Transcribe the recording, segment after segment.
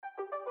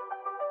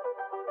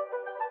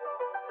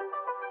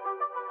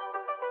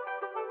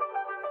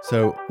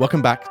So,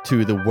 welcome back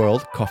to the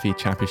World Coffee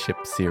Championship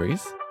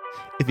series.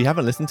 If you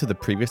haven't listened to the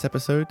previous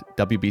episode,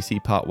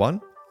 WBC Part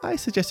 1, I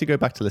suggest you go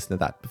back to listen to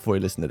that before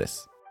you listen to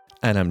this.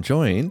 And I'm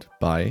joined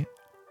by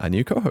a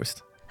new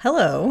co-host.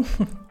 Hello.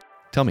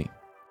 Tell me,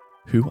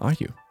 who are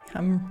you?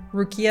 I'm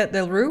Rukia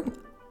Delrue.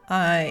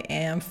 I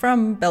am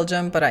from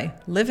Belgium, but I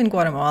live in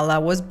Guatemala. I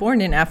was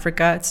born in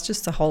Africa. It's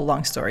just a whole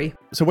long story.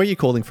 So where are you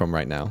calling from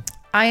right now?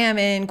 I am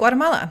in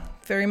Guatemala.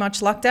 Very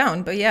much locked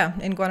down, but yeah,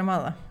 in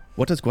Guatemala.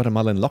 What does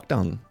Guatemalan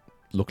lockdown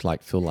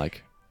feel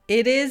like?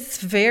 It is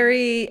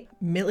very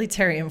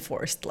military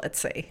enforced, let's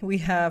say. We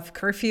have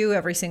curfew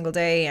every single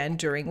day and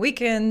during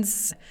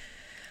weekends.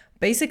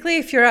 Basically,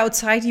 if you're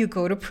outside, you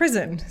go to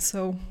prison.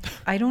 So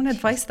I don't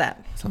advise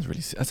that.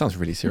 That sounds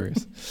really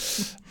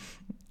serious.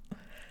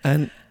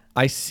 And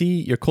I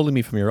see you're calling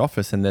me from your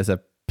office and there's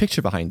a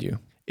picture behind you.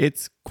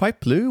 It's quite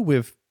blue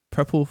with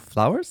purple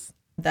flowers.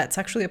 That's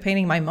actually a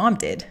painting my mom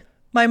did.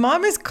 My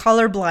mom is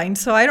colorblind,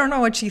 so I don't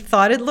know what she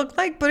thought it looked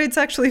like, but it's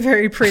actually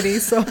very pretty.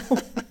 So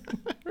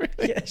Really?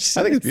 Yeah, I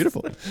think it's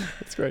beautiful.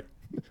 That's great.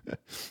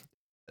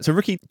 So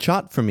Ricky,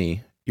 chart for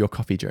me your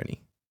coffee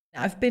journey.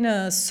 I've been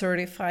a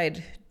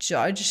certified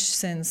judge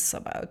since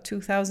about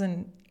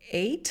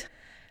 2008.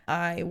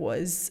 I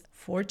was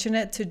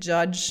fortunate to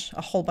judge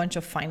a whole bunch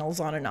of finals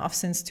on and off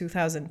since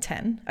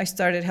 2010. I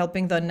started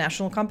helping the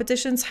national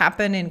competitions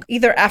happen in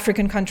either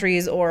African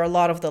countries or a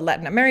lot of the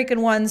Latin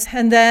American ones.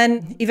 And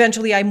then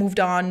eventually I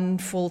moved on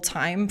full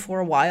time for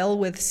a while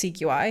with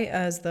CQI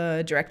as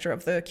the director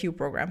of the Q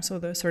program. So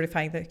the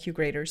certifying the Q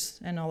graders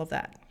and all of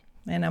that.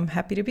 And I'm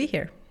happy to be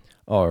here.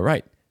 All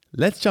right.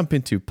 Let's jump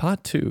into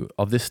part 2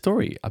 of this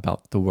story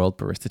about the World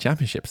Barista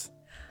Championships.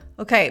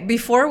 Okay,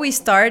 before we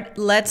start,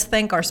 let's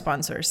thank our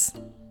sponsors.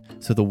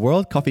 So the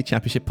World Coffee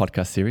Championship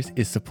podcast series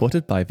is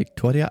supported by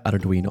Victoria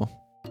Arduino.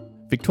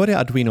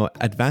 Victoria Arduino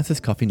advances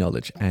coffee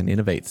knowledge and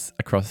innovates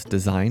across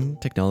design,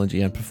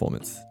 technology, and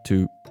performance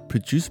to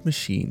produce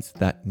machines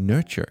that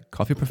nurture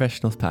coffee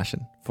professionals'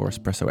 passion for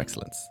espresso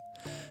excellence.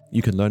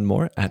 You can learn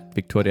more at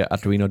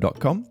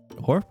victoriaarduino.com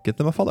or give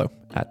them a follow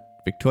at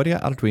Victoria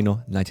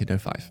Arduino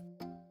 1905.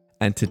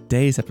 And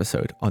today's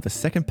episode on the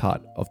second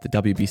part of the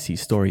WBC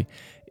story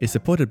is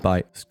supported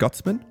by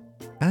Scotsman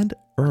and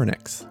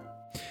Urnex.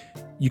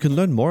 You can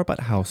learn more about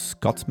how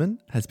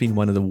Scotsman has been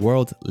one of the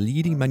world's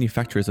leading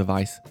manufacturers of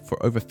ice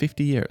for over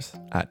 50 years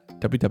at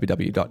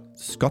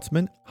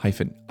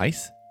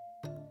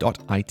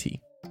www.scotsman-ice.it.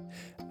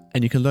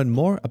 And you can learn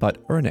more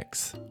about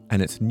Urnex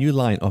and its new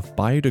line of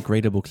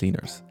biodegradable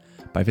cleaners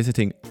by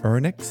visiting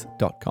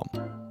urnex.com.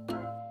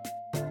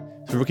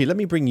 So Rookie, let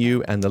me bring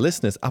you and the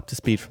listeners up to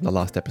speed from the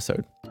last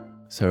episode.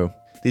 So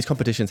these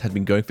competitions had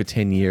been going for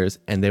 10 years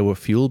and they were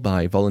fueled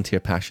by volunteer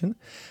passion.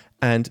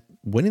 And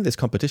winning this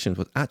competition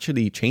was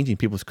actually changing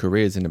people's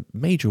careers in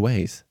major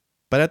ways.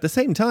 But at the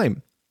same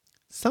time,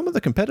 some of the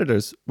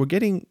competitors were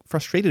getting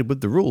frustrated with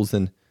the rules,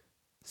 and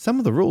some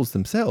of the rules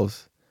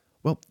themselves,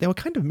 well, they were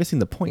kind of missing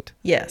the point.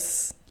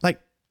 Yes.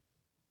 Like,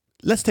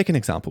 let's take an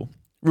example.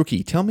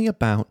 Rookie, tell me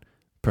about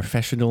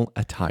professional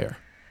attire.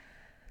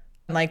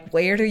 Like,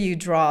 where do you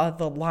draw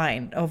the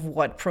line of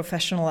what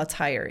professional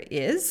attire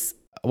is?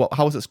 Well,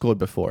 how was it scored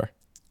before?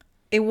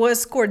 It was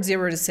scored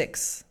 0 to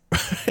 6.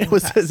 It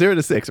was 0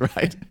 to 6,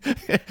 right?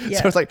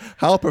 Yeah. So it's like,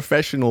 how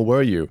professional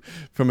were you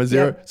from a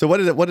 0? Yeah. So what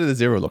did a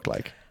 0 look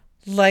like?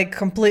 Like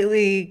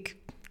completely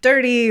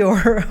dirty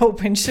or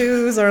open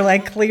shoes or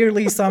like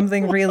clearly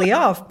something really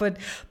off. But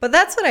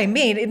that's what I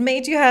mean. It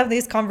made you have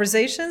these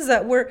conversations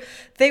that were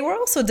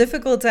also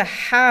difficult to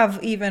have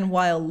even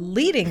while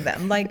leading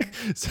them. Like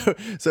So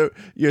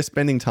you're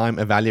spending time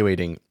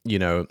evaluating,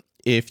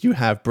 if you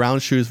have brown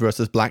shoes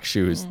versus black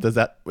shoes, is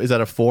that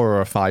a 4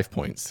 or a 5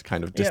 points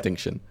kind of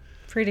distinction? Yep.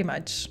 Pretty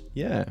much.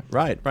 Yeah,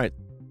 right.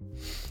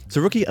 So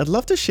Rookie, I'd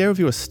love to share with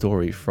you a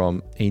story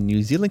from a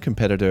New Zealand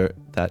competitor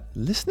that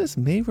listeners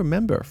may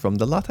remember from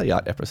the Latte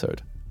Art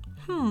episode.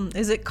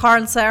 Is it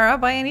Carl Sarah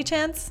by any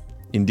chance?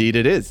 Indeed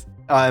it is.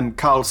 I'm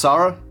Carl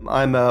Sarah.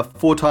 I'm a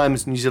 4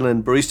 times New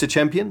Zealand barista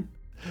champion.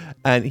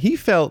 And he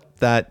felt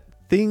that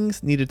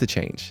things needed to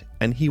change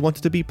and he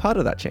wanted to be part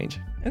of that change.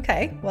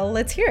 Okay, well,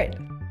 let's hear it.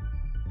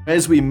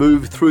 As we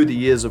moved through the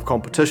years of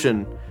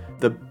competition,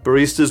 the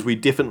baristas, we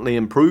definitely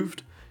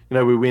improved.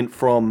 We went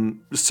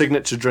from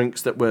signature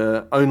drinks that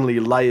were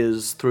only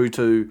layers through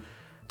to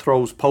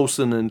Troels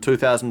Poulsen in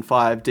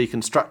 2005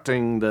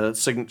 deconstructing the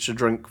signature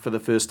drink for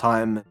the first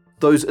time.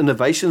 Those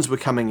innovations were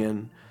coming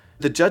in.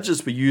 The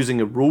judges were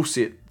using a rule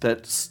set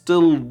that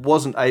still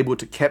wasn't able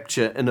to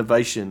capture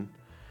innovation.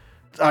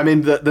 I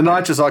mean, the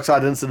nitrous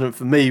oxide incident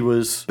for me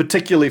was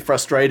particularly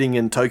frustrating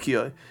in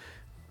Tokyo.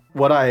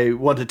 What I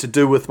wanted to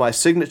do with my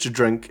signature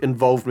drink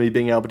involved me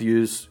being able to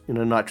use,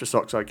 nitrous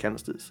oxide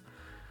canisters.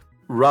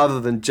 Rather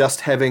than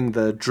just having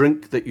the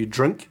drink that you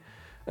drink,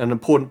 an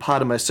important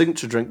part of my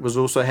signature drink was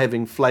also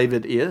having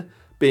flavoured air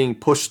being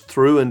pushed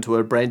through into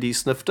a brandy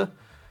snifter.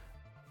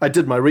 I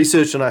did my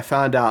research and I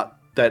found out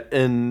that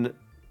in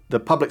the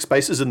public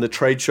spaces in the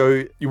trade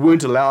show, you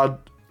weren't allowed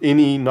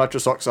any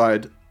nitrous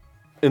oxide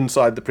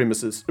inside the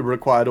premises. It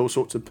required all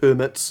sorts of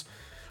permits,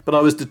 But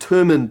I was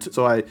determined,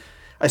 so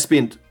I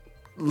spent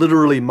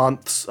literally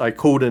months. I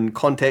called in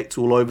contacts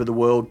all over the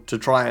world to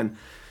try and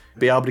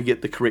be able to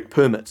get the correct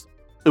permits.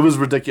 It was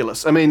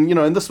ridiculous. I mean,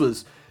 and this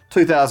was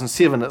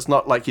 2007. It's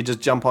not like you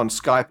just jump on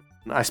Skype.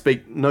 I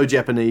speak no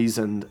Japanese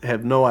and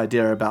have no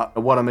idea about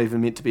what I'm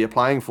even meant to be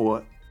applying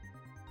for.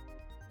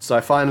 So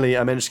finally,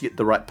 I managed to get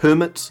the right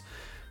permits,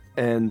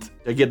 and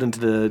I get into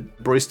the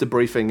barista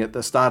briefing at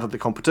the start of the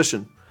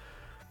competition.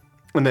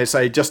 And they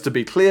say, just to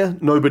be clear,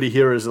 nobody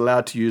here is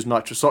allowed to use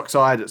nitrous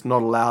oxide. It's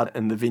not allowed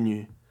in the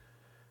venue.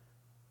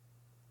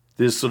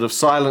 There's sort of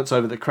silence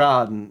over the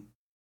crowd, and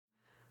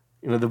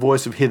the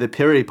voice of Heather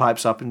Perry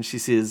pipes up and she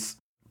says,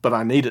 but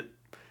I need it.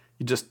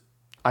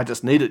 I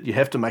just need it. You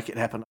have to make it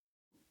happen.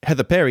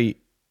 Heather Perry,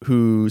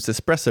 whose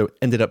espresso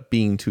ended up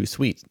being too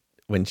sweet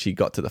when she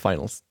got to the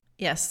finals.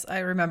 Yes, I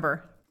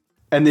remember.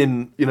 And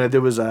then, there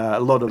was a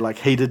lot of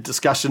heated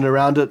discussion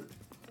around it.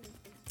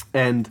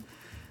 And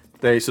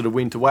they sort of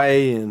went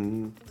away,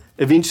 and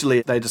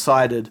eventually they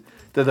decided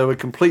that they would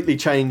completely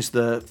change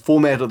the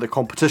format of the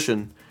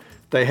competition.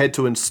 They had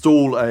to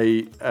install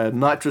a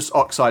nitrous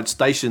oxide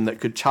station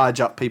that could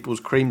charge up people's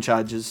cream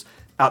chargers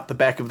out the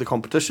back of the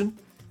competition.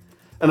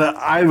 And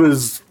I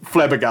was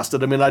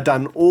flabbergasted. I mean, I'd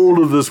done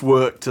all of this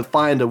work to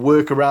find a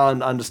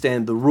workaround,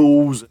 understand the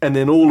rules, and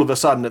then all of a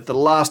sudden, at the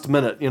last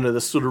minute,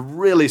 this sort of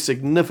really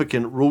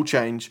significant rule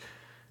change.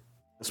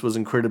 This was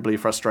incredibly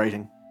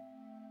frustrating.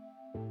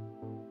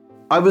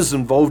 I was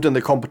involved in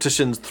the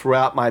competitions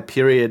throughout my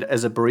period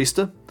as a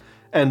barista,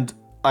 and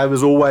I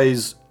was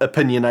always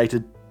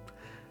opinionated.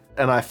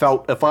 And I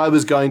felt if I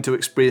was going to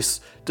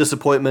express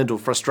disappointment or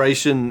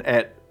frustration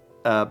at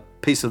a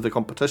piece of the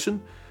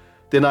competition,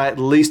 then I at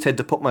least had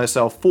to put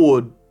myself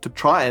forward to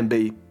try and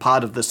be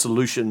part of the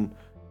solution.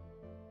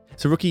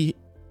 So, Rookie,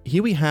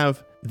 here we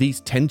have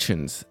these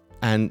tensions,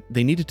 and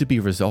they needed to be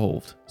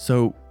resolved.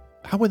 So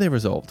how were they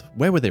resolved?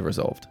 Where were they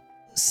resolved?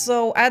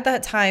 So at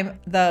that time,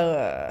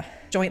 the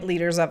joint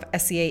leaders of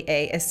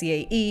SCAA,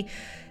 SCAE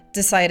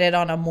decided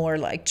on a more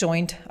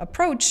joint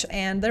approach,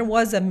 and there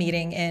was a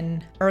meeting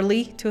in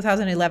early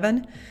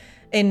 2011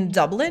 in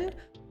Dublin.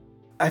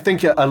 I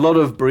think a lot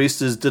of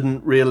baristas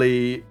didn't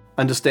really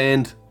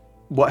understand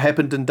what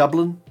happened in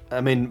Dublin.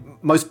 I mean,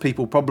 most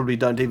people probably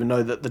don't even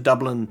know that the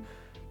Dublin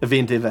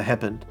event ever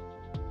happened.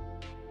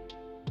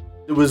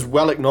 It was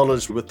well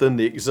acknowledged within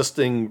the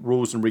existing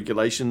rules and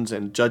regulations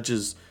and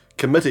judges'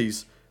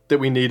 committees that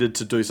we needed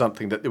to do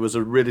something, that there was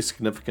a really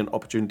significant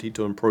opportunity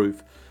to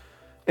improve.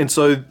 And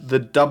so the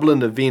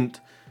Dublin event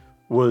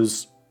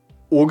was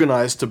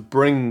organised to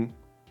bring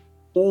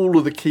all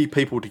of the key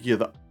people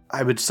together.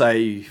 I would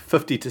say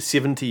 50 to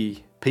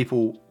 70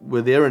 people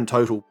were there in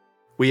total.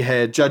 We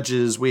had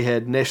judges, we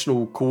had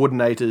national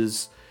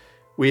coordinators,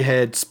 we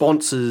had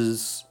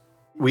sponsors.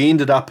 We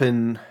ended up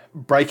in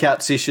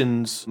breakout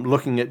sessions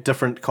looking at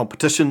different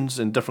competitions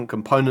and different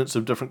components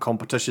of different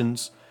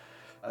competitions.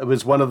 It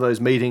was one of those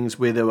meetings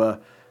where there were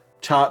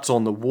charts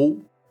on the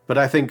wall, but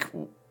I think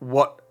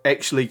what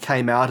actually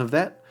came out of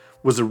that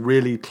was a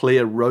really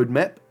clear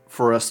roadmap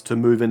for us to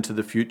move into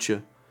the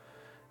future.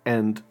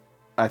 And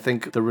I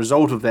think the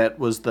result of that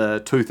was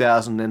the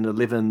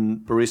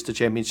 2011 Barista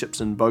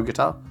Championships in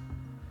Bogota.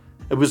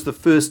 It was the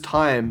first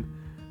time,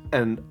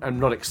 and I'm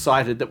not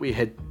excited that we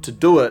had to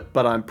do it,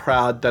 but I'm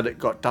proud that it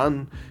got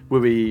done,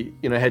 where we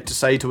had to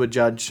say to a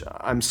judge,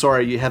 I'm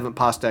sorry, you haven't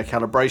passed our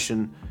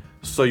calibration,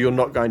 so you're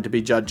not going to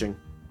be judging.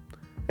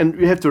 And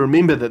you have to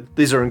remember that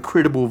these are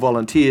incredible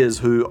volunteers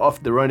who,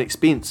 off their own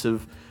expense,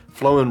 have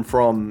flown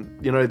from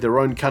their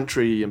own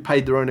country and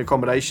paid their own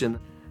accommodation.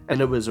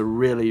 And it was a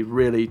really,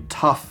 really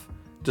tough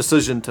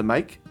decision to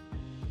make.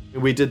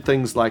 We did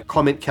things like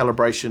comment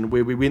calibration,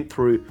 where we went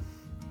through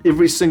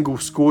every single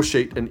score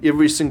sheet and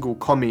every single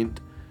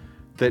comment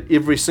that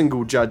every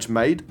single judge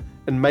made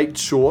and made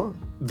sure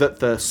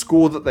that the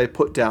score that they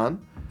put down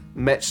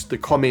matched the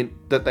comment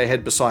that they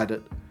had beside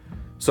it.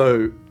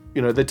 So,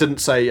 they didn't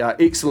say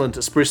excellent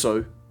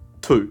espresso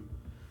 2.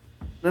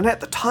 And at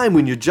the time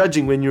when you're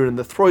judging, when you're in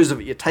the throes of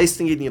it, you're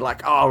tasting it and you're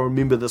like, oh, I'll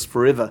remember this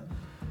forever.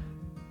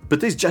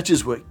 But these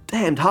judges work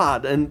damned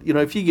hard. And,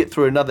 if you get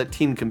through another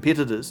 10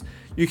 competitors,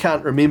 you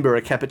can't remember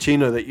a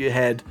cappuccino that you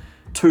had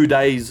 2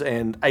 days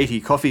and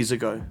 80 coffees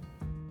ago.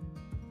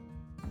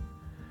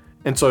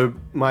 And so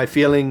my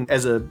feeling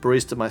as a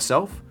barista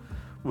myself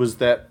was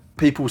that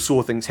people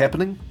saw things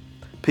happening.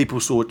 People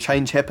saw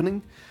change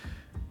happening.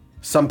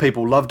 Some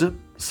people loved it.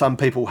 Some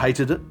people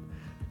hated it.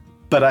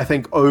 But I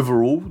think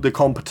overall, the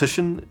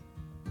competition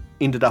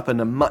ended up in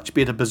a much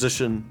better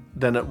position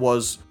than it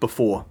was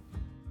before.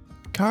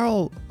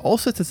 Carl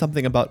also said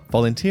something about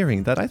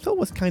volunteering that I thought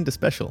was kind of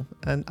special,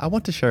 and I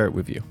want to share it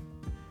with you.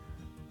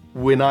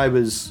 When I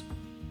was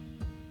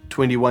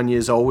 21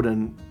 years old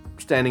and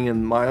standing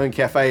in my own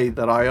cafe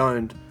that I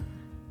owned,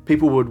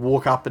 people would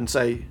walk up and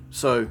say,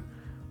 so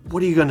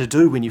what are you going to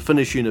do when you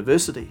finish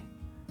university?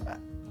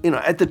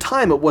 At the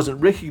time it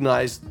wasn't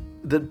recognized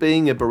that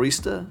being a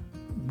barista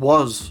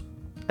was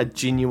a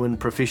genuine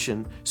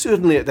profession,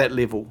 certainly at that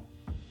level.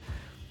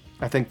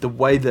 I think the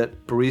way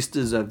that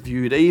baristas are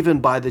viewed, even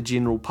by the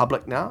general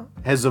public now,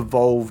 has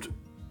evolved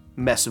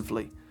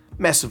massively.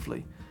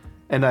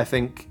 And I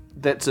think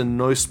that's in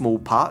no small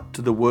part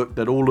to the work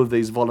that all of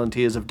these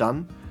volunteers have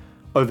done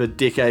over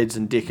decades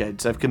and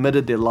decades. They've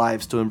committed their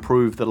lives to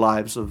improve the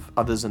lives of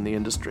others in the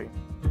industry.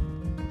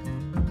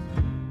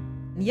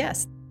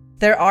 Yes,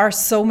 there are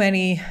so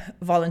many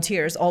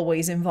volunteers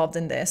always involved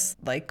in this.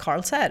 Like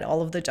Carl said,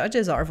 all of the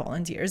judges are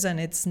volunteers, and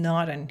it's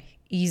not an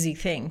easy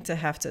thing to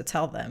have to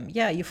tell them,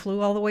 yeah, you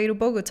flew all the way to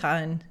Bogota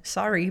and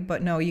sorry,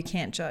 but no, you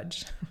can't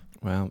judge.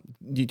 Wow.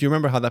 Do you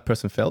remember how that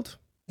person felt?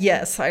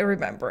 Yes, I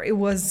remember. It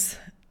was,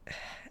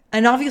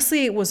 and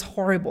obviously it was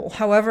horrible.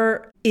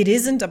 However, it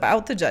isn't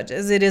about the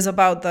judges. It is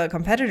about the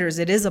competitors.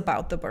 It is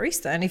about the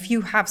barista. And if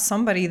you have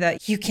somebody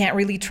that you can't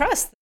really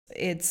trust,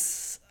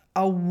 it's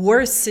a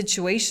worse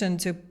situation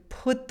to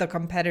put the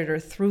competitor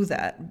through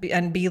that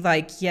and be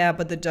like, yeah,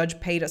 but the judge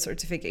paid a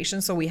certification,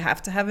 so we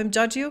have to have him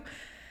judge you.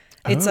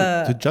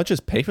 Do judges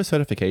pay for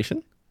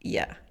certification?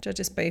 Yeah,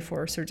 judges pay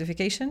for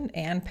certification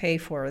and pay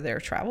for their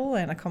travel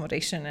and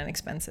accommodation and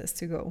expenses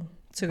to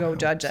go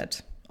judge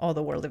at all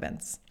the world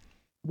events.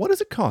 What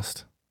does it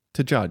cost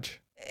to judge?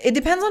 It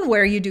depends on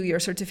where you do your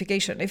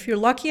certification. If you're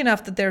lucky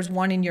enough that there's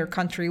one in your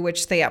country,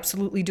 which they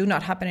absolutely do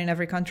not happen in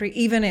every country,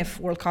 even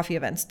if World Coffee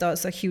Events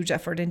does a huge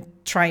effort in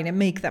trying to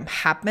make them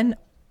happen.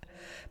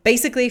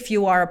 Basically, if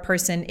you are a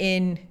person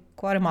in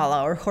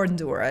Guatemala or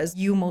Honduras,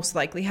 you most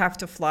likely have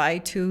to fly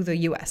to the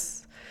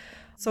US.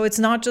 So it's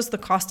not just the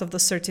cost of the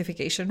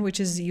certification, which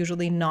is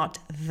usually not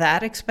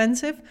that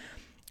expensive,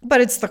 but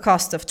it's the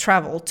cost of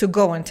travel to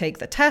go and take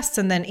the tests,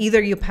 and then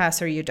either you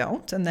pass or you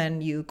don't, and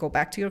then you go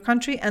back to your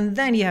country, and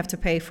then you have to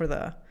pay for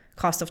the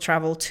cost of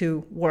travel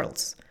to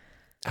Worlds.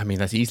 I mean,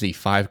 that's easily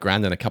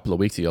 $5,000 in a couple of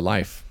weeks of your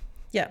life.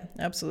 Yeah,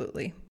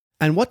 absolutely.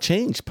 And what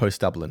changed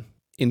post-Dublin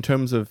in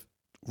terms of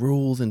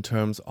rules, in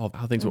terms of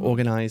how things were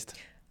organized?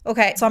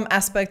 Okay, some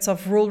aspects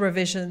of rule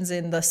revisions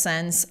in the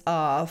sense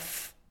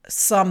of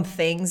some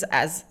things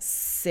as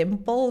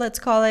simple, let's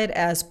call it,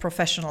 as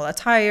professional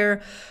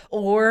attire,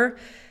 or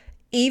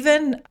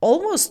even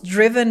almost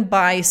driven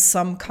by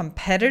some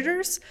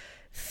competitors,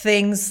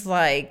 things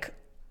like,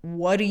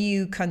 what do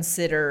you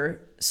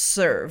consider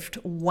served?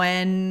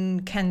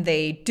 When can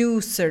they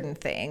do certain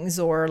things?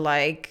 Or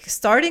like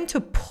starting to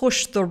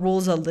push the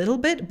rules a little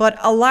bit, but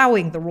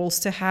allowing the rules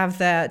to have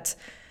that,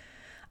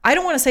 I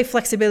don't want to say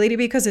flexibility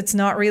because it's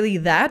not really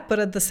that, but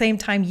at the same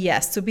time,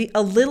 yes, to be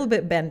a little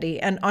bit bendy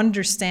and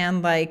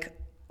understand like,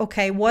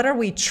 okay, what are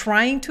we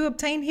trying to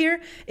obtain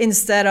here?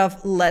 Instead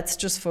of let's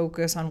just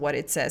focus on what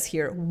it says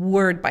here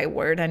word by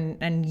word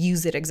and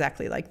use it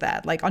exactly like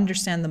that. Like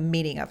understand the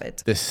meaning of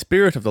it. The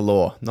spirit of the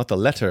law, not the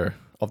letter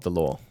of the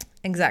law.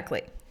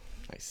 Exactly.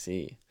 I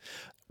see.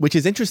 Which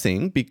is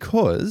interesting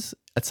because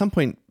at some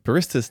point,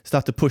 baristas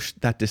start to push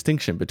that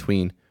distinction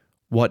between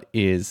what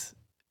is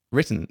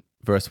written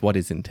versus what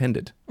is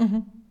intended. Mm-hmm.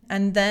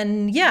 And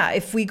then, yeah,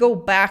 if we go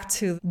back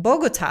to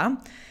Bogota,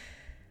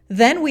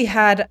 then we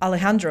had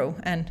Alejandro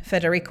and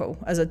Federico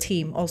as a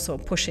team also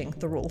pushing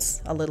the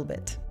rules a little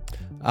bit.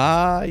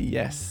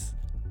 Yes.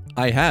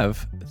 I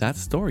have that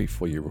story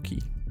for you,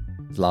 Rookie.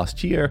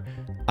 Last year,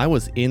 I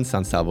was in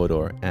San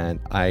Salvador and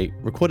I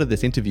recorded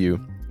this interview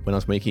when I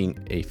was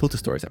making a Filter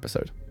Stories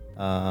episode.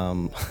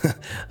 I'm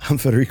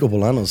Federico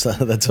Bolanos.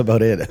 That's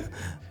about it.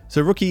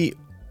 So, Rookie,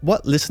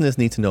 what listeners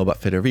need to know about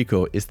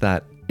Federico is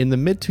that in the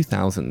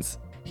mid-2000s,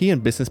 he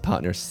and business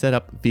partners set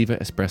up Viva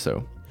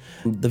Espresso.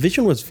 The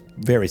vision was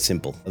very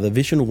simple. The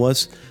vision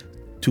was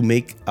to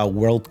make a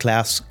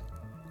world-class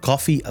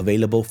coffee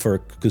available for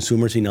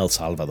consumers in El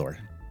Salvador.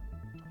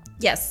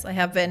 Yes, I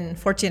have been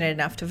fortunate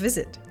enough to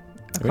visit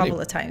a Really?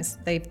 couple of times.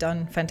 They've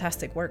done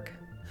fantastic work.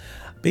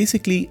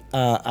 Basically,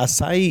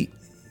 as I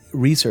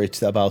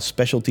researched about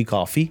specialty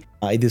coffee,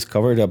 I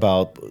discovered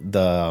about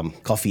the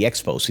coffee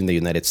expos in the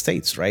United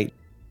States, right?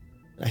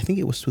 I think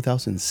it was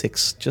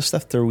 2006, just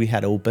after we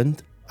had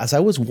opened. As I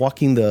was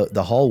walking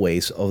the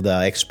hallways of the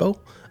expo,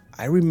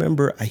 I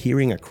remember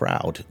hearing a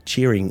crowd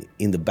cheering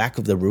in the back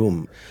of the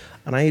room.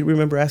 And I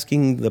remember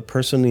asking the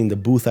person in the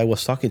booth I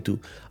was talking to,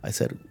 I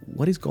said,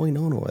 what is going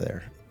on over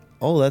there?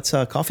 Oh, that's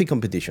a coffee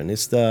competition.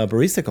 It's the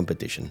barista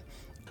competition.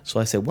 So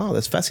I said, wow,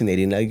 that's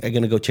fascinating. I'm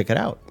going to go check it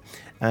out.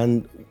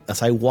 And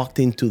as I walked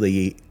into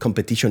the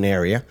competition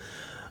area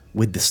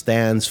with the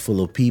stands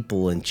full of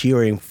people and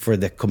cheering for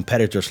the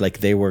competitors like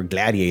they were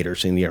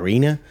gladiators in the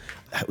arena,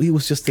 it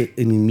was just an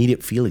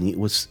immediate feeling. It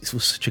was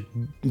such a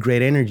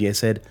great energy. I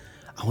said,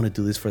 I want to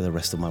do this for the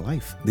rest of my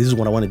life. This is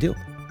what I want to do.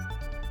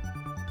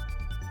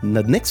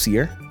 The next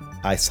year,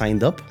 I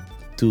signed up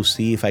to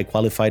see if I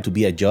qualified to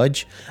be a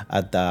judge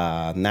at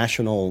the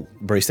National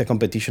Barista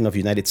Competition of the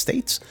United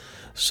States.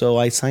 So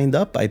I signed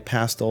up, I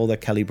passed all the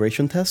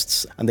calibration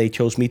tests, and they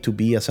chose me to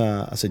be as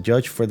a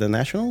judge for the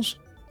Nationals.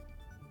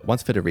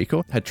 Once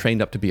Federico had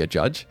trained up to be a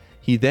judge,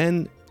 he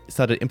then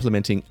started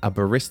implementing a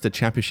barista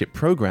championship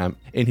program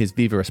in his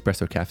Viva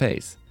Espresso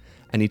cafes.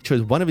 And he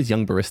chose one of his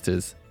young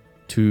baristas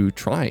to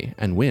try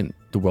and win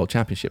the World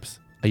Championships,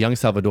 a young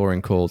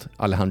Salvadoran called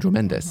Alejandro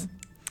Mendez.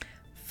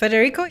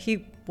 Federico,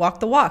 he walk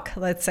the walk,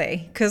 let's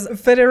say. Because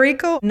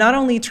Federico not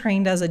only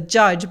trained as a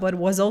judge, but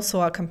was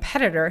also a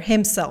competitor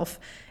himself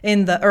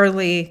in the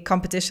early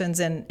competitions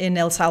in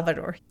El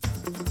Salvador.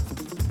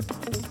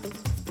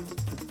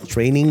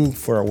 Training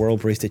for a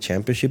World Barista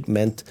Championship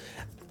meant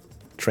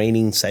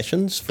training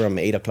sessions from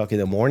 8 o'clock in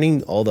the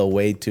morning all the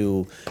way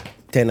to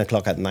 10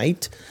 o'clock at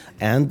night.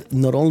 And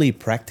not only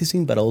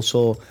practicing, but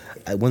also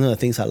one of the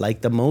things I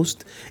like the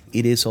most,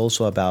 it is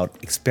also about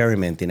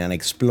experimenting and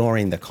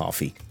exploring the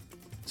coffee.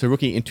 So,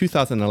 Rookie, in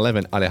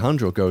 2011,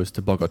 Alejandro goes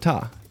to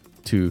Bogota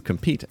to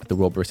compete at the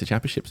World Barista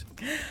Championships.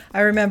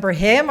 I remember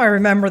him. I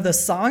remember the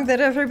song that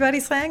everybody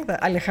sang,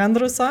 the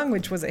Alejandro song,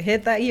 which was a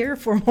hit that year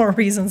for more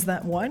reasons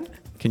than one.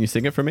 Can you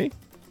sing it for me?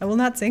 I will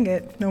not sing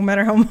it, no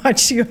matter how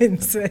much you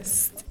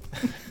insist.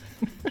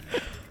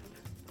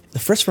 The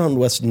first round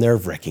was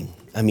nerve-wracking.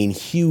 I mean,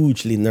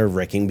 hugely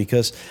nerve-wracking,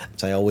 because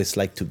I always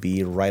like to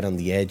be right on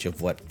the edge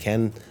of what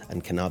can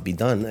and cannot be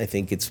done. I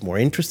think it's more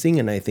interesting,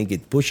 and I think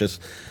it pushes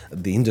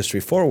the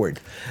industry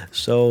forward.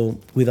 So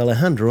with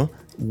Alejandro,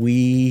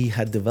 we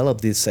had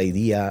developed this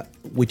idea,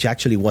 which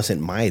actually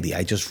wasn't my idea.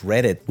 I just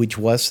read it, which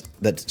was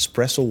that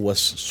espresso was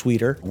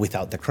sweeter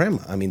without the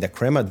crema. I mean, the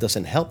crema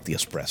doesn't help the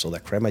espresso.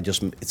 The crema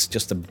it's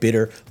just a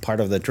bitter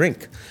part of the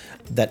drink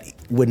that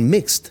when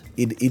mixed,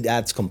 it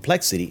adds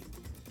complexity.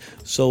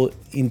 So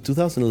in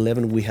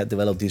 2011, we had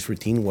developed this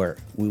routine where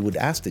we would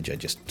ask the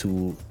judges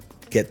to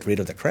get rid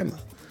of the crema.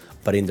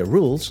 But in the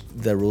rules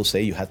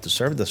say you had to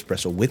serve the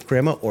espresso with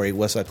crema or it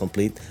was a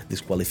complete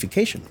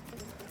disqualification.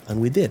 And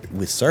we did.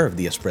 We served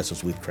the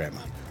espressos with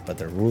crema. But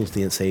the rules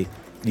didn't say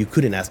you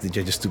couldn't ask the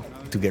judges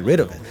to get rid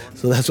of it.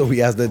 So that's what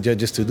we asked the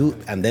judges to do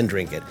and then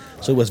drink it.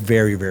 So it was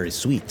very, very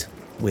sweet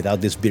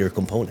without this bitter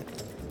component.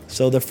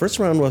 So the first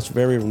round was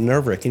very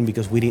nerve-wracking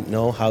because we didn't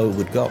know how it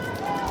would go.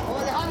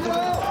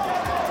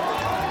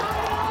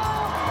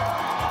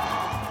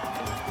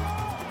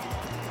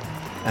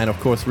 And of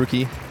course,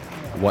 Rookie,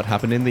 what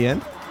happened in the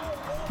end?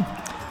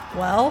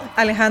 Well,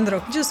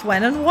 Alejandro just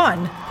went and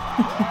won.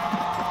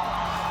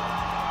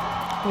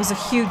 It was a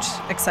huge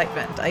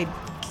excitement. I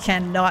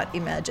cannot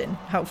imagine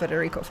how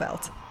Federico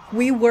felt.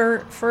 We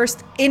were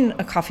first in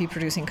a coffee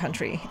producing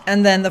country,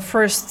 and then the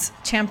first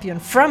champion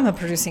from a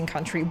producing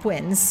country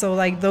wins. So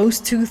like those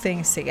two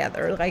things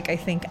together, like I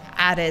think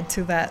added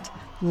to that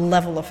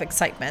level of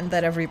excitement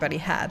that everybody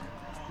had.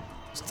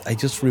 I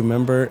just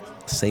remember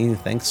saying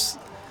thanks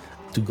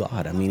to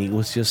God. I mean, it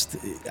was just,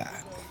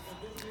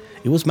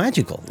 it was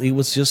magical. It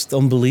was just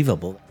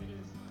unbelievable.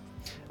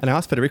 And I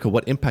asked Federico,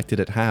 what impact did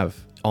it have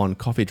on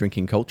coffee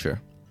drinking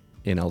culture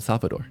in El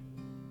Salvador?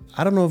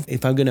 I don't know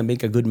if I'm going to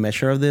make a good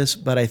measure of this,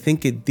 but I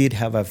think it did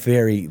have a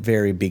very,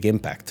 very big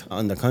impact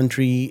on the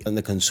country, on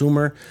the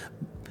consumer.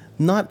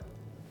 Not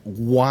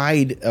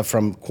wide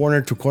from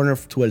corner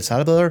to El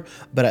Salvador,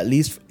 but at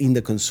least in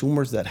the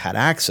consumers that had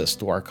access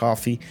to our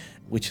coffee,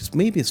 which is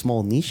maybe a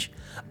small niche,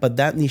 but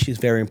that niche is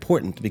very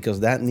important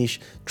because that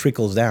niche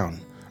trickles down,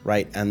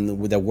 right? And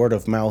with the word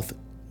of mouth,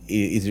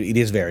 it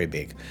is very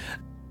big.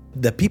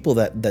 The people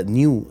that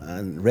knew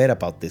and read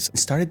about this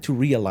started to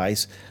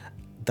realize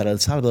that El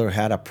Salvador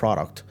had a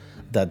product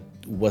that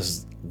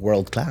was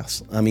world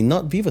class. I mean,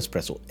 not Viva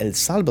Espresso, El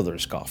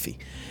Salvador's coffee.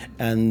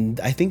 And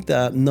I think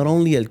that not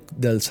only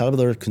the El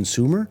Salvador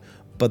consumer,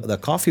 but the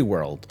coffee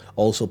world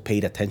also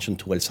paid attention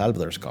to El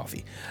Salvador's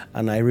coffee.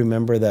 And I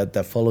remember that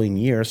the following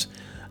years,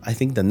 I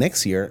think the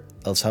next year,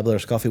 El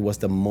Salvador's coffee was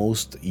the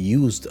most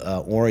used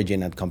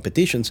origin at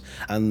competitions.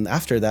 And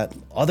after that,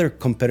 other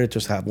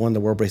competitors have won the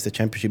World Barista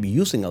Championship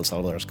using El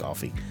Salvador's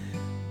coffee.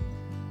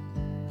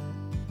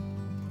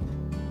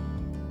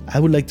 I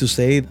would like to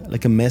say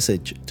like a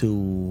message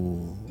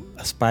to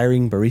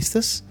aspiring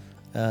baristas,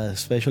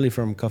 especially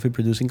from coffee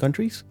producing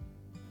countries.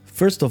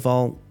 First of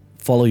all,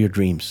 follow your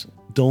dreams.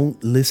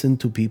 Don't listen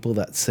to people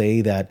that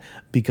say that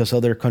because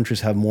other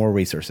countries have more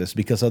resources,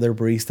 because other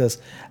baristas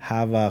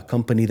have a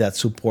company that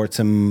supports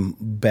them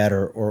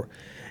better, or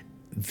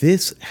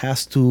this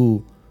has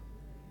to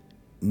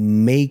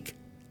make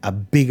a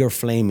bigger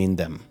flame in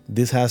them.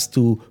 This has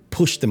to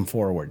push them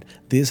forward.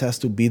 This has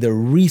to be the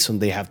reason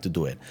they have to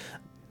do it.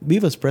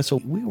 Viva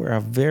Espresso, we were a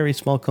very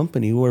small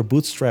company. We were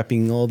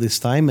bootstrapping all this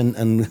time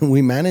and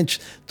we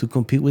managed to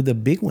compete with the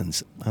big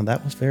ones. And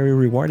that was very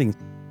rewarding.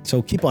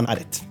 So keep on at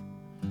it.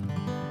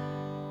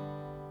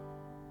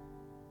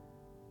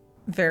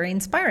 Very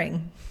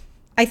inspiring.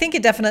 I think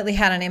it definitely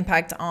had an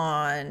impact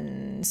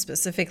on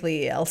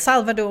specifically El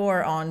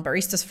Salvador, on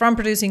baristas from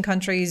producing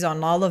countries,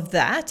 on all of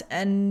that.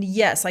 And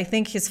yes, I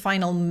think his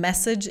final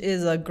message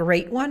is a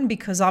great one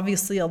because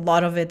obviously a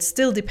lot of it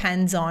still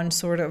depends on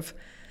sort of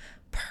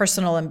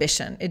personal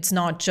ambition. It's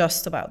not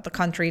just about the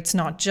country. It's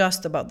not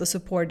just about the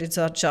support. It's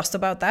not just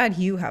about that.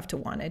 You have to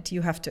want it.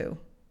 You have to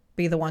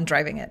be the one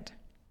driving it.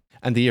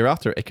 And the year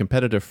after, a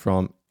competitor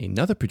from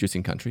another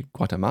producing country,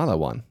 Guatemala,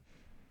 won.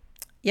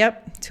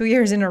 Yep, 2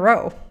 years in a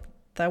row.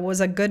 That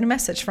was a good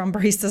message from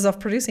baristas of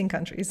producing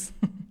countries.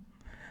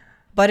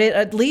 But it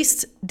at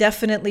least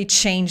definitely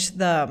changed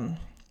the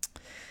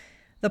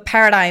the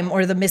paradigm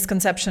or the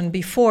misconception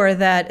before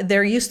that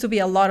there used to be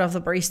a lot of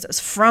the baristas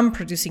from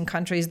producing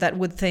countries that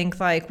would think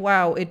like,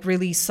 wow, it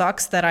really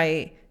sucks that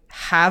I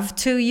have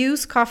to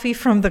use coffee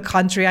from the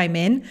country I'm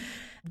in.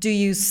 Do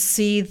you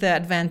see the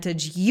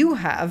advantage you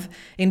have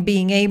in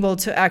being able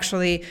to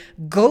actually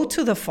go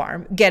to the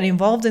farm, get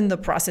involved in the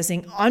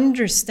processing,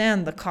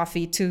 understand the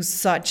coffee to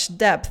such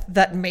depth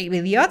that maybe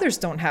the others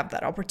don't have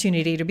that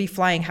opportunity to be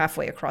flying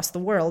halfway across the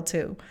world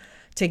to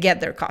get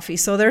their coffee?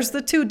 So there's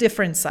the two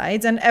different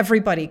sides, and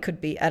everybody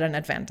could be at an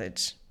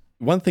advantage.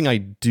 One thing I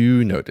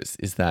do notice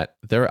is that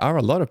there are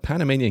a lot of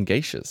Panamanian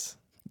geishas,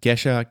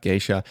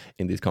 geisha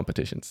in these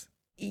competitions.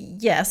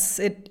 Yes,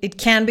 it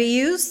can be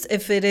used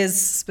if it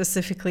is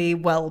specifically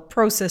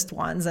well-processed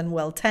ones and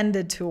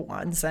well-tended to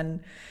ones.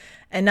 And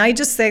I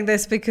just say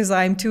this because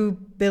I'm 2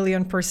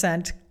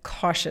 billion%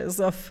 cautious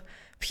of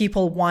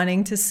people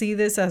wanting to see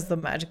this as the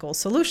magical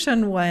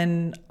solution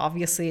when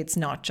obviously it's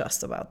not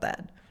just about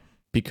that.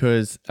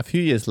 Because a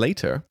few years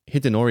later,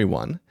 Hidenori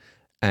won,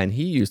 and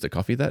he used a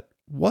coffee that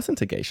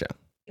wasn't a geisha.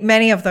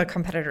 Many of the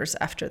competitors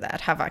after that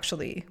have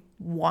actually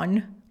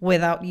won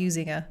without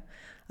using a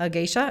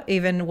geisha.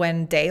 Even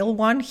when Dale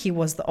won, he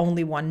was the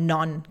only one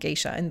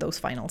non-geisha in those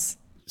finals.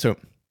 So,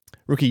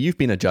 Ruki, you've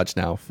been a judge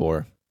now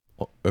for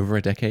over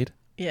a decade.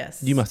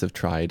 Yes. You must have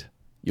tried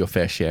your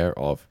fair share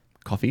of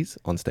coffees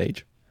on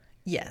stage.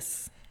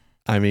 Yes.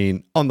 I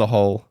mean, on the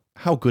whole,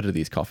 how good are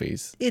these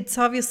coffees? It's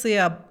obviously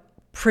a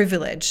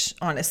privilege,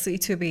 honestly,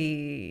 to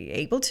be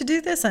able to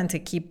do this and to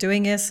keep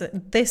doing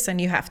this,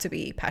 and you have to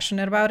be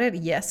passionate about it.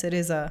 Yes, it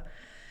is a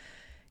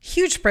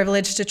huge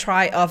privilege to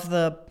try of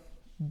the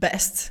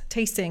best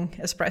tasting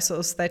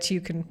espressos that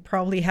you can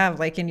probably have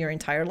like in your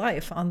entire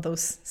life on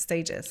those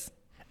stages.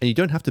 And you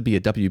don't have to be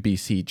a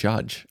WBC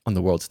judge on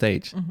the world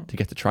stage to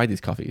get to try these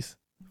coffees.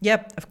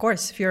 Yep, of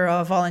course. If you're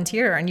a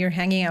volunteer and you're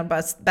hanging out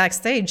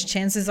backstage,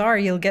 chances are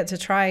you'll get to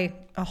try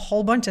a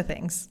whole bunch of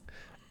things.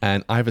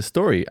 And I have a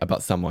story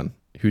about someone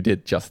who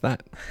did just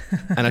that.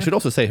 And I should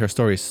also say her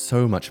story is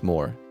so much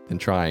more than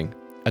trying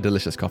a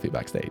delicious coffee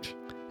backstage.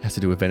 It has to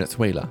do with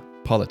Venezuela,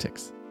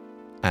 politics,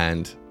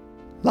 and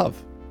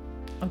love.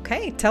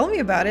 Okay, tell me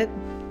about it.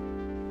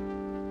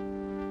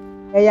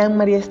 I am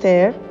Maria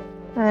Esther.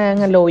 I am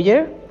a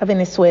lawyer, a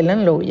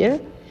Venezuelan lawyer,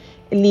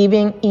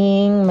 living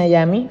in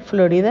Miami,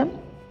 Florida.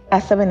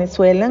 As a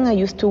Venezuelan, I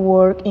used to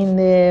work in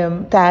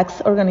the tax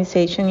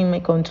organization in my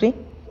country,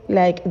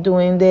 like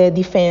doing the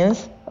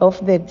defense of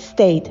the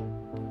state.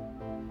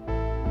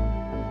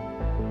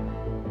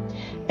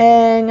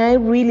 And I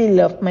really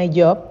loved my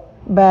job,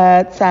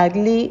 but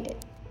sadly,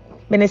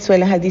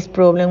 Venezuela has this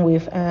problem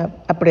with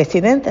a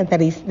president, and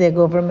that is the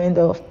government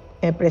of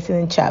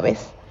President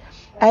Chavez.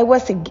 I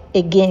was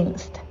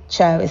against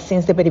Chavez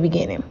since the very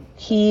beginning.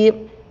 He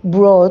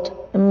brought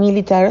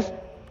militaries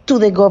to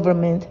the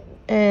government.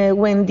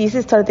 When this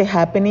started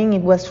happening,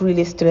 it was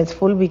really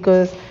stressful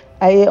because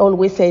I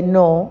always say,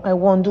 no, I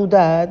won't do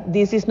that.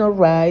 This is not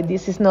right.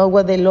 This is not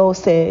what the law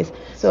says.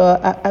 So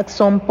at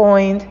some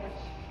point,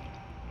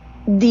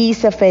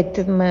 this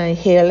affected my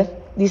health.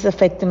 This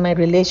affected my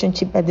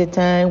relationship at the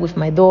time with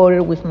my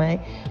daughter, with my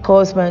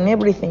husband,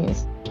 everything.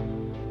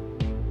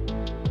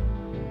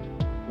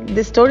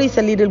 The story is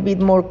a little bit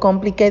more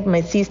complicated.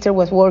 My sister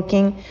was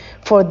working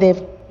for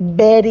the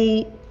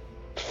very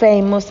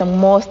famous and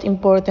most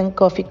important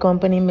coffee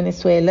company in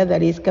Venezuela,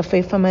 that is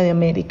Café Fama de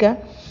America.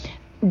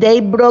 They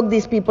brought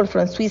these people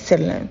from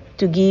Switzerland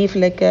to give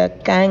like a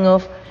kind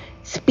of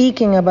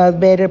speaking about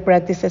better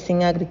practices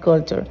in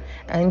agriculture.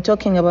 I'm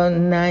talking about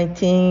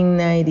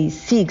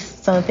 1996,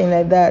 something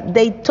like that.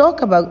 They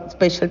talk about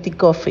specialty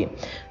coffee.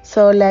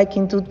 So like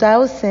in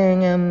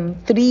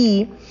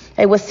 2003,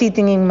 I was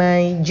sitting in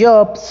my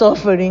job,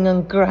 suffering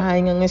and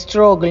crying and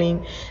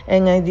struggling,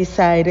 and I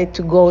decided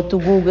to go to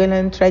Google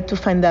and try to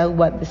find out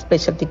what the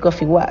specialty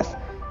coffee was.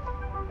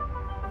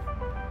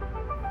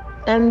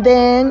 And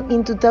then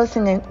in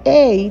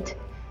 2008,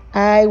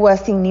 I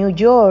was in New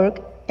York,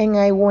 and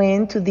I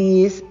went to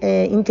this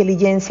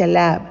Intelligentsia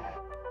lab.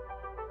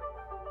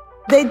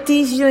 They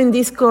teach you in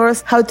this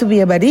course how to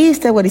be a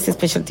barista, what is a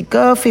specialty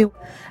coffee.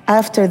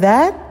 After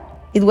that,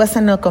 it was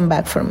a no come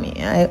back for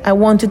me. I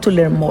wanted to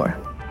learn more.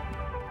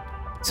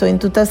 So in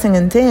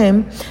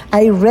 2010,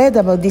 I read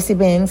about these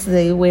events.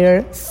 They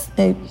were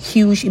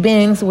huge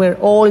events where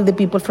all the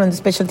people from the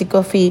specialty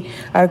coffee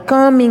are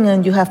coming,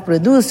 and you have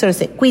producers,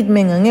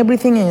 equipment, and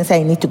everything, and I said,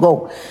 I need to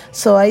go.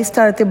 So I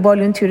started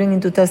volunteering in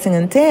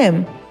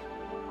 2010.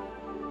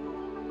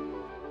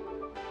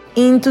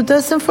 In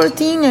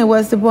 2014, I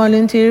was the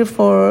volunteer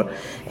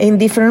in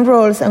different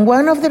roles, and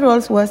one of the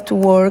roles was to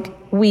work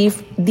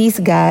with this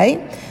guy.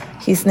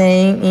 His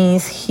name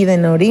is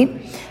Hidenori,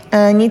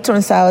 and it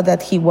turns out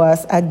that he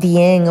was, at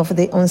the end of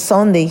on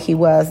Sunday, he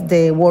was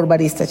the World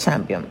Barista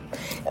Champion.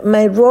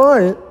 My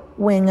role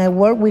when I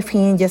worked with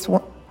him, it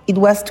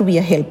was to be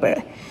a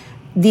helper.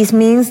 This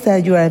means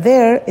that you are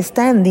there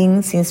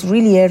standing since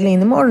really early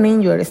in the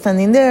morning, you are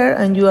standing there,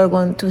 and you are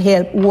going to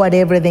help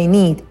whatever they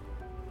need.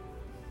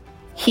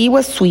 He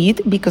was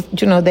sweet because,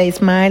 they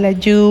smile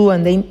at you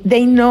and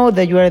they know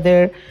that you are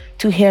there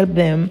to help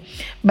them.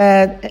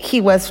 But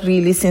he was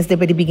really, since the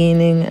very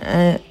beginning,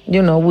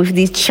 with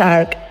this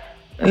shark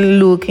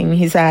look in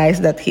his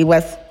eyes that he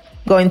was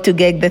going to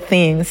get the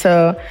thing.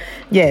 So,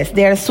 yes,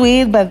 they are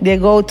sweet, but they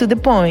go to the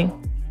point.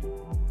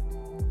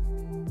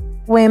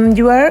 When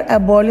you are a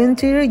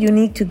volunteer, you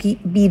need to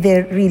be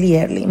there really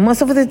early.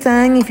 Most of the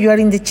time, if you are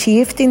in the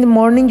shift in the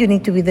morning, you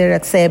need to be there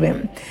at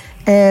 7.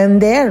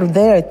 And they are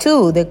there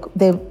too.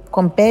 The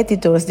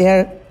competitors, they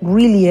are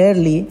really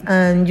early,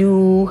 and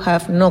you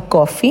have no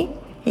coffee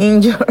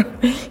in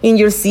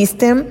your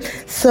system.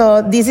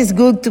 So this is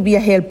good to be a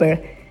helper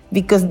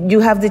because you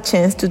have the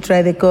chance to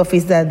try the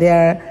coffees that they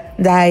are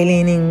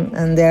dialing in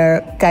and they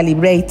are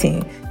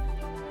calibrating.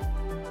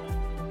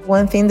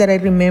 One thing that I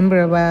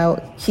remember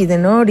about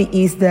Hidenori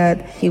is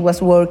that he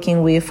was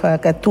working with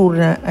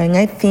Caturra, and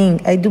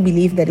I do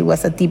believe that it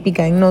was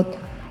atypical. I'm not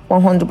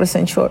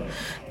 100% sure.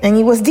 And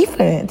it was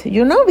different,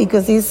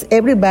 because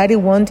everybody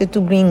wanted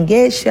to bring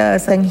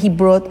geishas, and he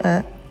brought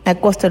a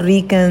Costa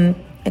Rican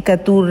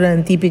Caturra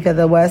and Típica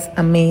that was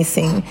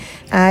amazing.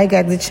 I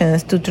got the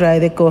chance to try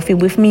the coffee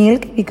with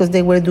milk because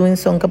they were doing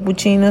some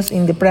cappuccinos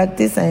in the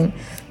practice, and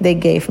they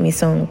gave me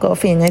some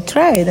coffee, and I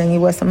tried, and it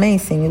was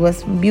amazing. It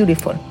was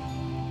beautiful.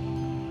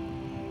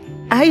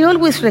 I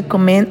always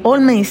recommend all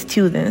my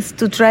students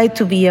to try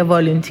to be a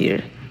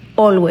volunteer,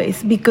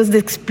 always, because the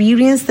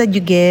experience that you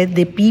get,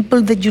 the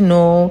people that you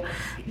know,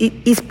 it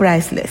is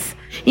priceless.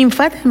 In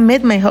fact, I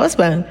met my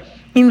husband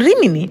in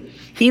Rimini.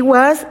 He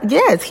was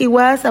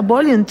a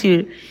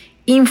volunteer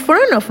in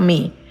front of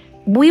me.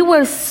 We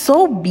were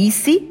so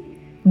busy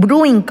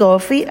brewing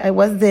coffee. I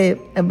was the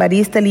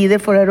barista leader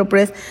for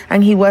AeroPress,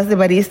 and he was the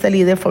barista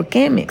leader for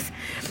Chemex.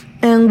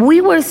 And we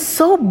were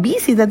so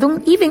busy that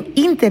don't even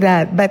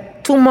interact.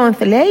 But 2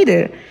 months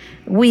later,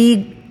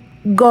 we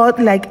got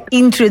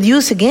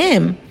introduced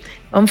again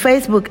on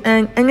Facebook.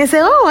 And I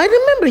said, oh, I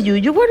remember you.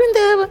 You were in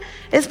the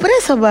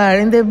espresso bar,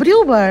 in the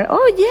brew bar.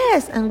 Oh,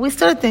 yes. And we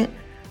started.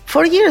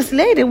 4 years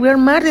later, we are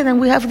married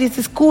and we have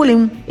this school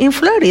in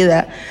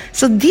Florida.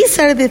 So these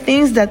are the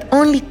things that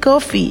only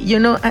coffee,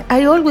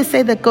 I always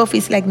say that coffee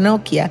is like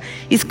Nokia.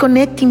 It's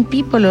connecting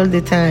people all the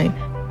time.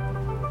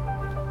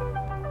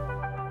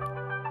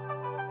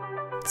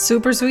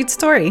 Super sweet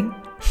story.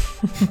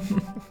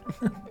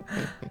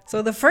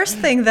 So the first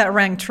thing that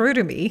rang true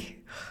to me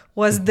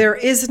was there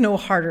is no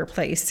harder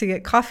place to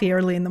get coffee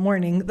early in the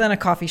morning than a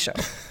coffee shop.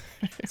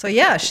 So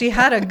yeah, she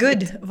had a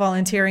good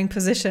volunteering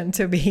position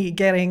to be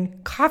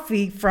getting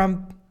coffee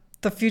from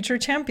the future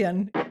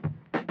champion.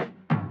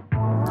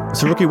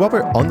 So Ruki, while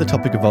we're on the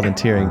topic of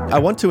volunteering, I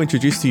want to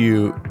introduce to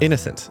you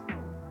Innocent,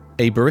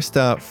 a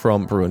barista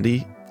from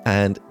Burundi,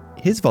 and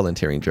his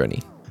volunteering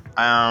journey.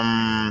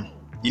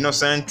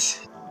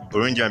 Innocent,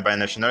 Burundian by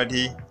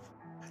nationality.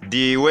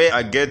 The way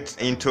I get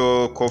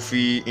into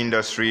coffee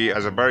industry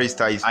as a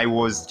barista is I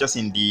was just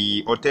in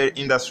the hotel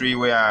industry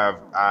where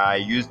I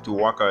used to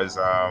work as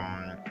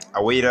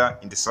a waiter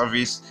in the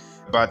service,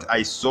 but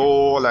I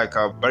saw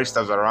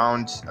baristas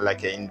around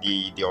in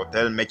the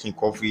hotel making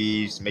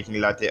coffees, making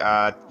latte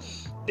art.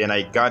 Then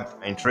I got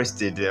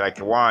interested,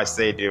 wow, I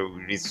said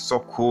it's so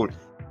cool.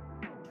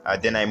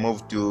 Then I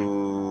moved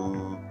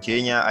to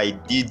Kenya. I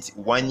did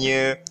 1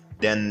 year.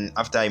 Then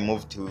after I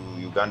moved to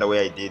Uganda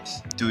where I did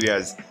 2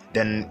 years.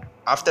 Then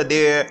after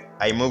there,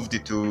 I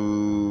moved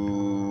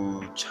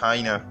to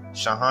China,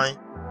 Shanghai.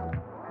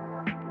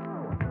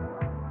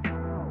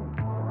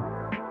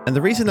 And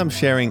the reason I'm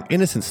sharing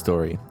Innocent's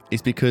story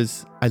is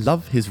because I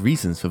love his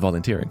reasons for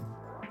volunteering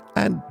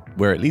and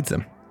where it leads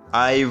them.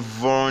 I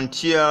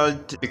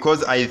volunteered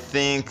because I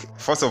think,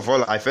 first of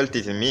all, I felt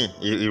it in me.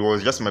 It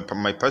was just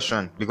my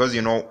passion because,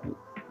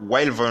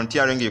 while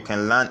volunteering, you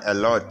can learn a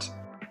lot.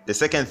 The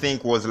second thing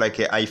was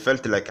I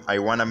felt like I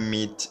want to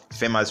meet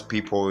famous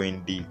people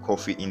in the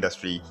coffee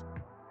industry.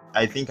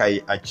 I think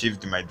I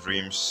achieved my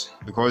dreams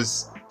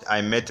because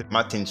I met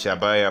Martin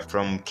Shabaya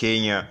from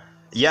Kenya.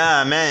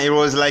 Yeah, man, it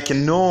was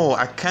no,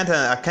 I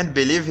can't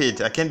believe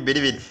it. I can't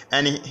believe it.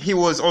 And he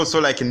was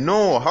also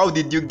no, how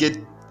did you get,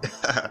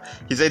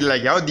 he said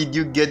how did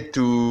you get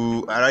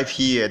to arrive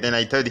here? Then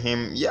I told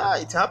him, yeah,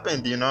 it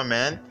happened,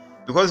 man.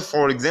 Because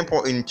for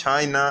example, in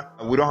China,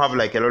 we don't have a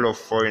lot of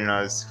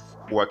foreigners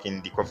work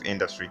in the coffee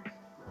industry.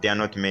 There are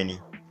not many.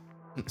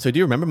 So do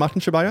you remember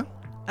Martin Shabaya?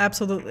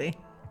 Absolutely.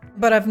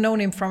 But I've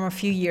known him from a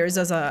few years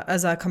as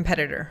a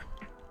competitor.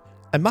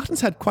 And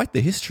Martin's had quite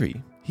the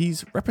history.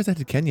 He's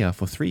represented Kenya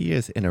for 3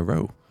 years in a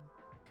row.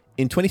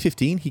 In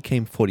 2015, he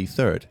came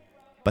 43rd,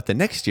 but the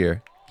next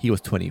year, he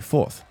was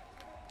 24th.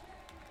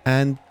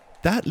 And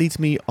that leads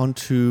me on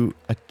to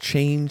a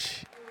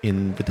change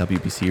in the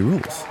WBC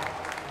rules.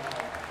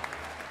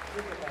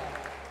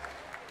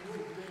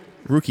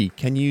 Ruki,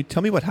 can you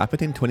tell me what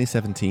happened in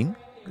 2017?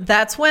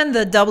 That's when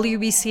the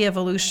WBC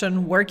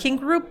Evolution Working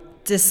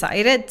Group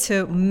decided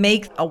to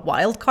make a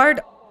wild card.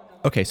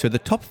 Okay, so the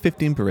top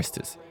 15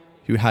 baristas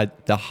who had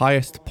the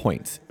highest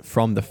points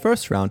from the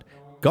first round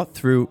got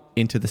through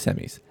into the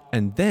semis.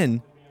 And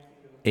then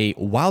a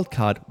wild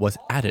card was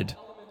added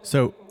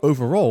So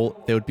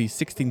overall, there would be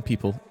 16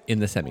 people in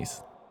the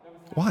semis.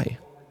 Why?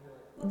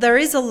 There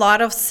is a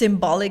lot of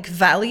symbolic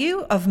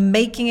value of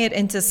making it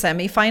into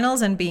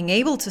semifinals and being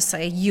able to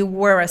say you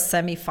were a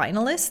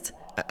semifinalist.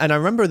 And I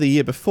remember the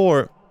year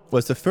before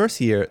was the first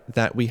year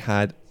that we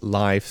had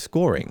live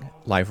scoring,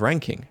 live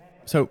ranking.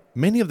 So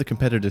many of the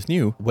competitors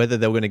knew whether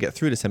they were going to get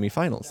through to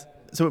semifinals.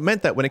 So it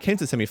meant that when it came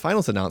to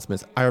semifinals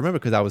announcements, I remember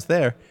because I was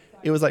there,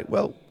 it was like,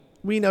 well,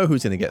 we know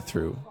who's going to get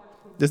through.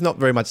 There's not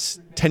very much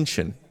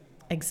tension.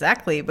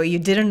 Exactly, but you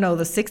didn't know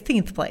the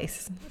 16th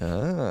place.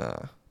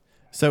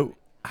 So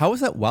how was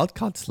that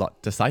wildcard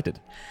slot decided?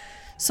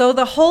 So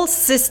the whole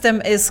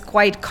system is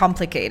quite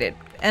complicated.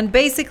 And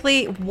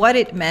basically what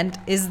it meant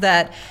is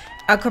that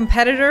a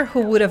competitor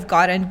who would have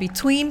gotten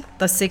between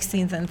the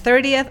 16th and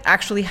 30th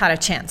actually had a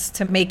chance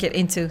to make it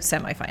into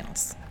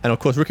semifinals. And of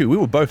course, Ricky, we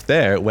were both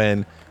there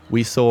when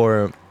we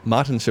saw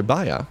Martin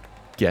Shabaya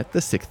get the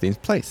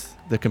 16th place,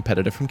 the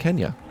competitor from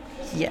Kenya.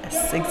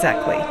 Yes,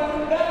 exactly.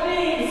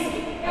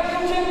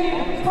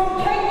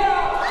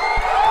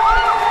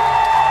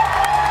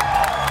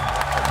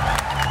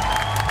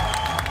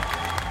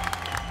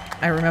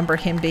 I remember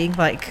him being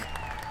like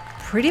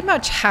pretty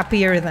much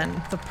happier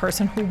than the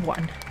person who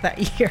won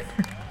that year.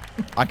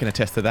 I can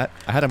attest to that.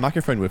 I had a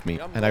microphone with me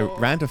and I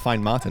ran to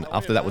find Martin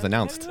after that was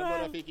announced.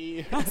 How do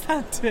you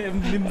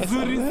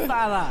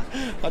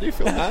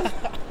feel, man?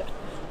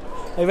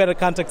 I really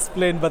can't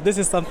explain, but this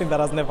is something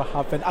that has never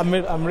happened.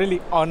 I'm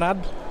really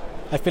honored.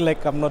 I feel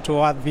like I'm not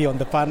worthy on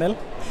the panel.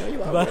 No,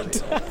 you are, but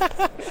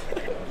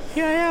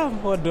here I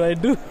am. What do I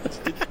do?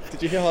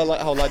 Did you hear how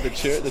loud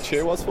the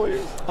cheer was for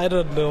you? I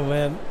don't know,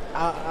 man.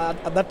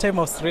 At that time,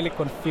 I was really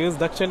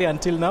confused, actually,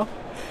 until now.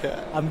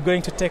 Yeah. I'm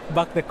going to take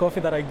back the coffee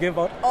that I gave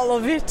out, all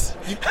of it.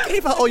 You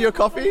gave out all your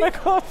coffee? My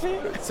coffee.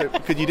 So,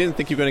 because you didn't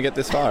think you were going to get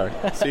this far,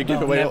 so you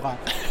gave away never. all...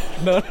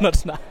 No,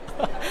 not now.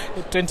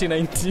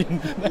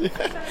 2019.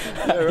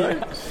 Yeah,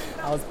 right?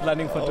 I was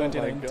planning for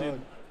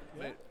 2019.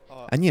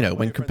 And, you know,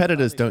 when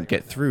competitors don't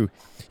get through,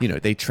 you know,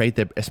 they trade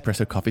their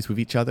espresso coffees with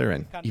each other.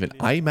 And even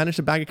I managed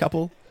to bag a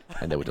couple,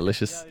 and they were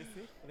delicious.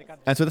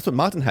 And so that's what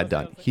Martin had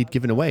done. He'd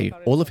given away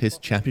all of his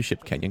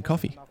championship Kenyan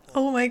coffee.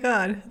 Oh my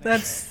God,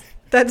 that's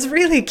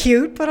really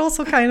cute, but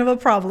also kind of a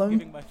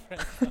problem.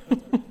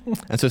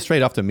 And so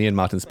straight after me and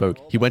Martin spoke,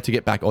 he went to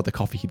get back all the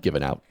coffee he'd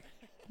given out.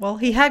 Well,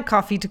 he had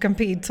coffee to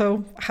compete,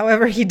 so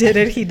however he did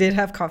it, he did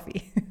have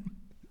coffee.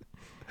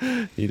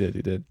 He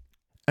did.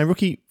 And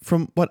Rookie,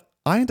 from what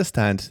I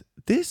understand,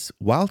 this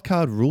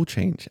wildcard rule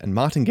change and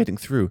Martin getting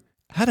through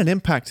had an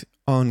impact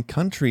on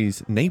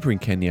countries neighboring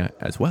Kenya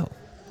as well.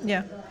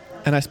 Yeah.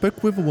 And I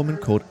spoke with a woman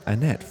called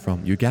Annette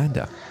from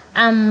Uganda.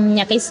 I'm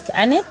Nyakaisik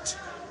Annette,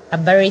 a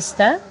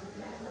barista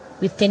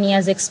with 10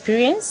 years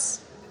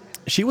experience.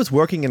 She was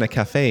working in a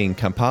cafe in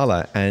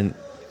Kampala and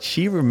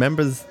she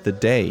remembers the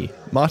day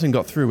Martin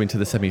got through into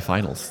the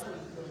semi-finals.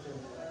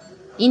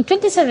 In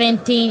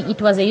 2017,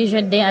 it was a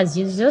usual day as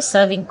usual,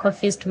 serving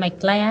coffees to my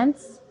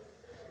clients.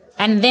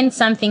 And then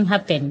something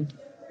happened.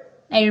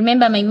 I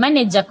remember my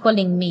manager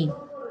calling me.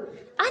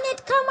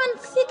 Annette, come and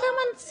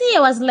see. I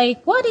was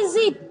like, what is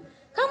it?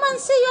 Come and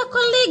see your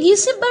colleague. You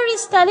see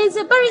barista. There's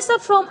a barista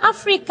from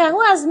Africa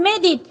who has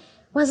made it. I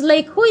was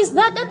like, who is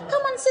that? And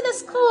come and see the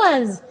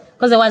scores.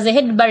 Because I was a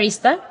head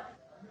barista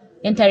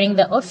entering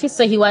the office.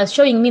 So he was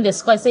showing me the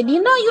score. I said,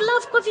 you know, you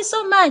love coffee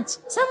so much.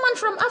 Someone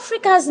from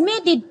Africa has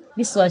made it.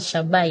 This was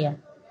Shabaya.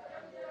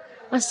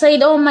 I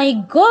said, oh my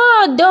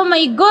God,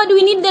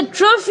 we need the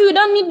trophy. We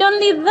don't need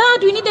only that.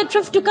 We need the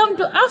trophy to come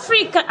to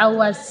Africa. I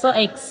was so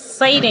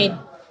excited.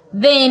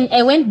 Then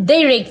I went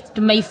direct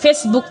to my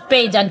Facebook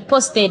page and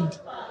posted.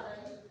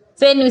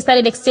 Then we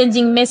started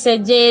exchanging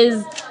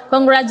messages.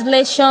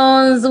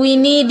 Congratulations, we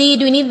need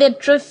it. We need the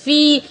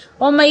trophy.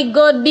 Oh my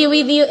God, be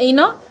with you, you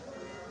know.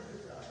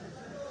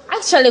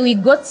 Actually, we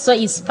got so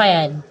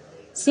inspired.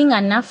 Seeing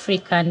an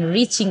African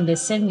reaching the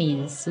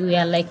semis, we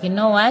are like, you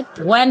know what?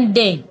 One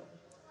day,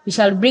 we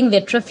shall bring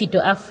the trophy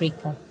to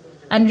Africa.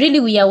 And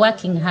really, we are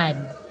working hard.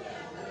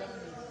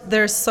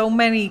 There's so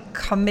many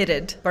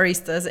committed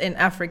baristas in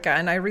Africa,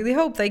 and I really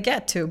hope they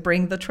get to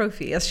bring the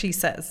trophy, as she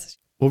says.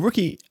 Well,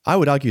 Rookie, I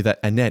would argue that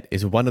Annette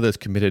is one of those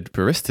committed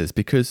baristas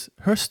because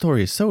her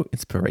story is so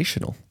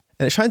inspirational.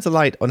 And it shines a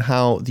light on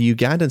how the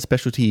Ugandan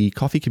specialty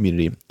coffee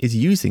community is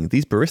using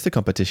these barista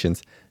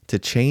competitions to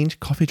change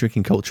coffee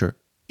drinking culture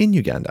in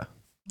Uganda.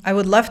 I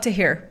would love to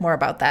hear more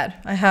about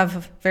that. I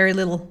have very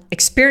little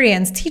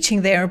experience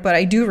teaching there, but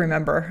I do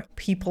remember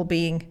people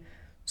being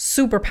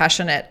super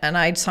passionate, and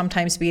I'd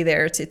sometimes be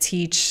there to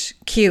teach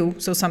Q,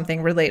 so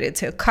something related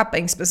to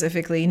cupping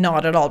specifically,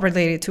 not at all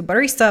related to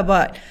barista,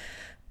 but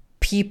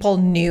people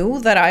knew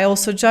that I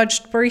also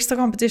judged barista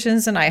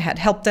competitions and I had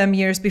helped them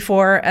years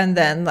before. And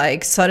then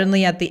like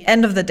suddenly at the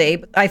end of the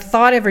day, I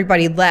thought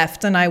everybody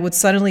left and I would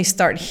suddenly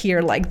start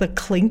hear like the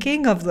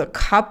clinking of the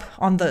cup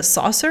on the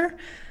saucer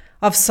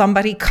of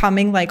somebody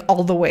coming like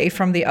all the way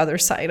from the other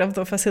side of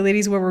the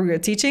facilities where we were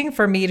teaching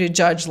for me to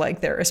judge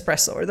like their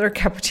espresso or their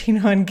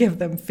cappuccino and give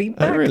them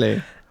feedback. Oh,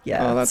 really?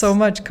 Yeah, so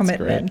much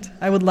commitment.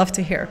 I would love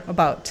to hear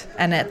about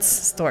Annette's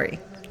story.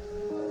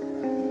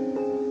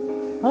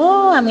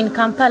 I'm in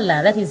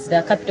Kampala, that is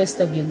the capital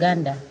city of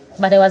Uganda.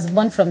 But I was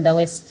born from the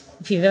west.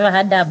 If you've ever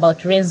heard about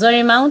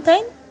Rwenzori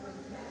Mountain,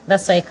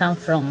 that's where I come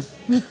from.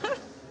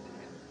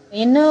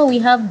 You know, we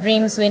have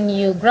dreams when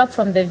you grow up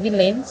from the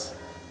village.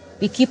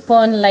 We keep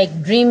on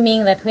like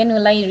dreaming that when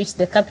will I reach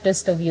the capital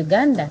city of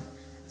Uganda?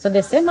 So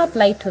the same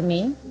applied to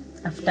me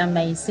after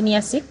my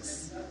senior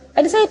 6.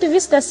 I decided to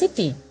visit the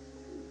city.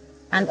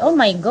 And oh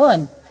my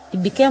God,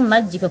 it became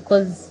magical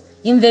because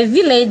in the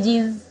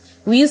villages,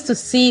 we used to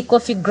see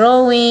coffee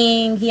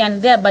growing here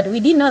and there, but we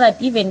didn't know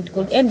that even it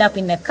could end up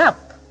in a cup.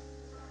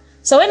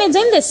 So when I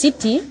joined the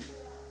city,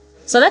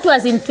 so that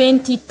was in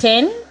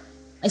 2010,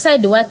 I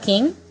started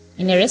working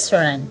in a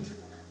restaurant.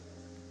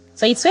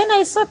 So it's when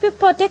I saw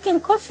people taking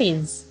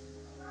coffees.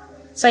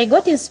 So I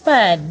got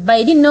inspired, but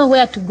I didn't know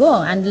where to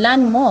go and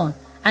learn more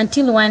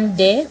until one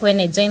day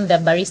when I joined the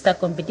barista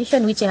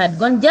competition, which I had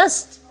gone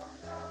just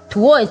to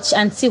watch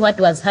and see what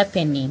was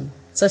happening.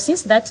 So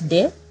since that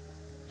day,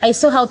 I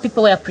saw how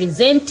people were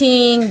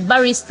presenting,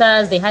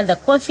 baristas, they had the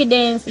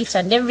confidence, each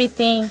and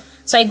everything.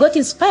 So I got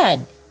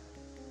inspired.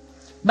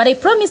 But I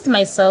promised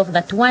myself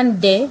that one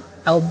day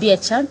I will be a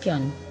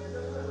champion.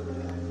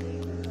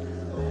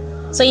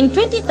 So in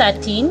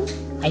 2013,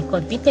 I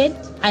competed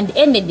and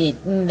ended it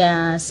in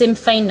the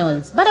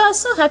semi-finals. But I was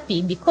so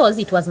happy because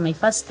it was my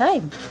first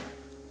time.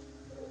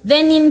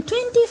 Then in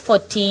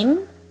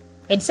 2014,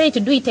 I decided to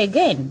do it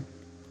again.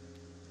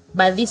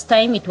 But this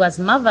time it was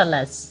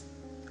marvelous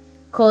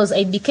because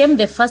I became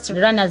the first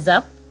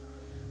runners-up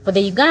for the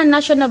Uganda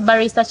National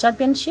Barista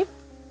Championship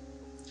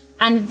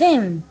and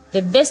then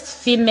the best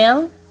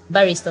female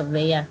barista of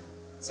the year.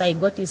 So I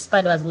got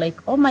inspired. I was like,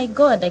 oh my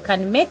God, I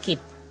can make it.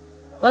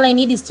 All I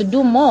need is to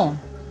do more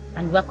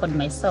and work on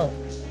myself.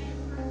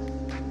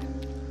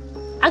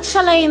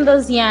 Actually, in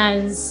those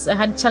years, I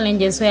had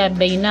challenges where,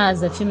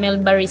 as a female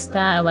barista,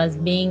 I was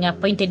being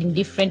appointed in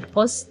different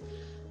posts.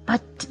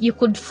 But you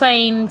could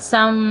find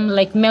some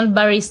like male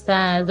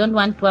baristas don't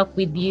want to work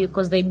with you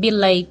because they be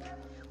like,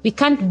 we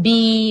can't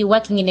be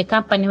working in a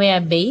company where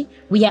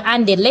we are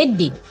under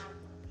lady.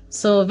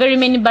 So very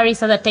many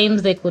baristas at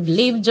times they could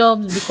leave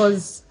jobs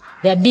because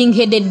they are being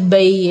headed by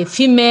a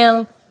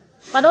female.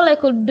 But all I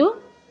could do,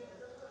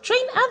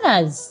 train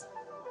others.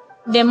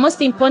 The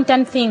most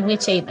important thing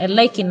which I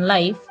like in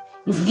life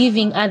is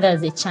giving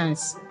others a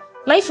chance.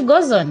 Life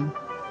goes on.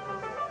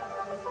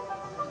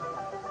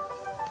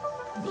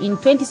 In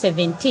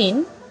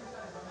 2017,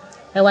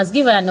 I was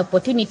given an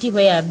opportunity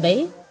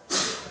whereby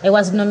I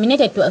was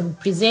nominated to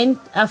represent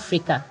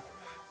Africa.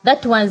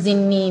 That was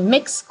in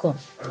Mexico,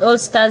 All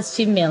Stars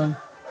Female.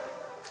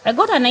 I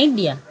got an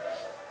idea.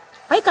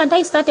 Why can't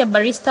I start a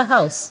barista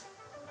house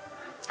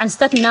and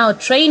start now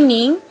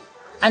training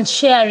and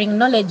sharing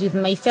knowledge with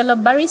my fellow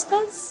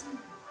baristas,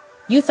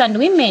 youth and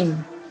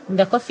women in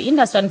the coffee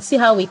industry, and see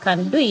how we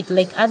can do it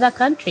like other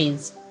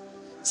countries.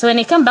 So when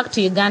I came back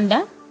to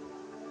Uganda,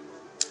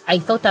 I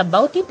thought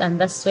about it,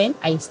 and that's when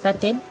I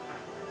started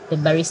the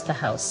Barista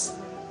House.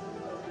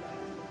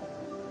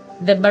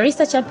 The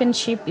Barista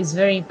Championship is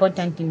very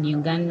important in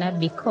Uganda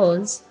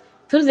because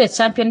through the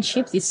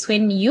championships is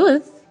when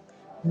youth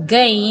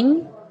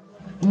gain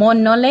more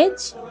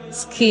knowledge,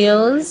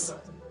 skills.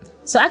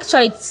 So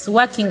actually it's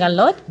working a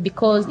lot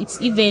because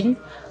it's even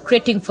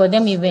creating for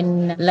them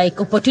even like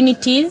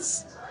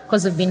opportunities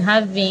because we've been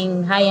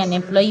having high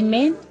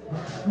unemployment.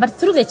 But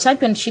through the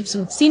championships,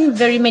 we've seen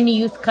very many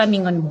youth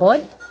coming on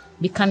board,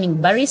 becoming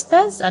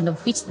baristas, and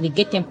of which they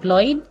get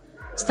employed,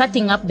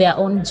 starting up their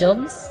own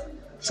jobs.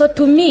 So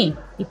to me,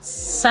 it's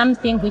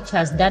something which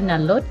has done a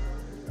lot.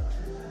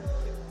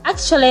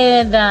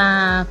 Actually,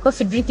 the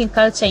coffee drinking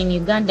culture in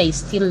Uganda is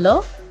still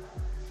low,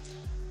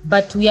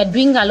 but we are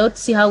doing a lot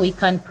to see how we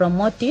can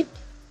promote it.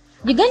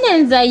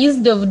 Ugandans are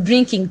used to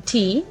drinking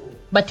tea,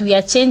 but we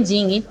are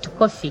changing it to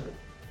coffee.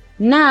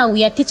 Now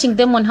we are teaching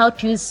them on how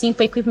to use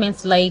simple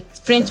equipments like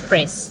French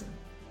press.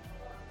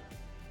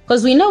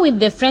 Because we know with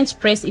the French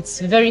press,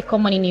 it's very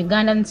common in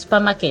Ugandan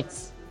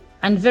supermarkets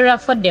and very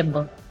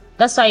affordable.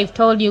 That's why I've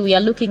told you we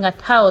are looking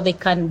at how they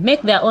can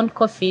make their own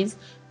coffees,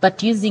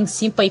 but using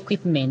simple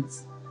equipment.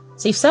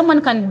 So if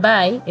someone can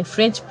buy a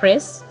French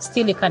press,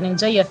 still you can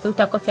enjoy your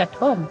filter coffee at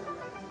home.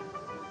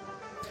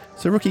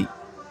 So Ruki,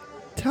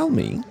 tell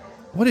me,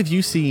 what have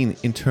you seen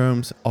in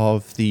terms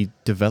of the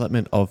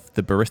development of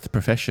the barista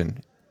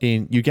profession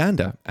in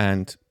Uganda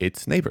and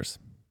its neighbors?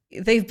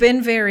 They've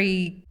been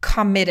very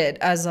committed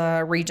as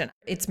a region.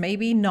 It's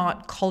maybe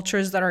not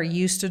cultures that are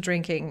used to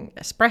drinking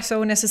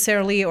espresso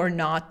necessarily, or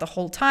not the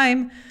whole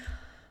time,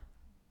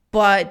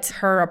 but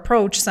her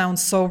approach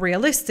sounds so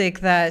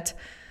realistic that,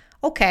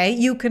 okay,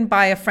 you can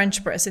buy a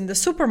French press in the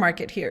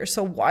supermarket here,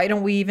 so why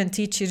don't we even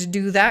teach you to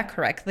do that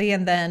correctly,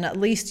 and then at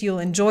least you'll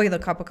enjoy the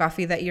cup of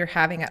coffee that you're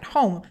having at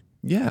home.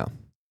 Yeah.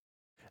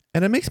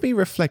 And it makes me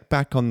reflect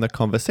back on the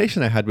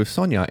conversation I had with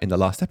Sonia in the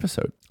last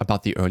episode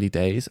about the early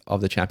days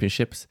of the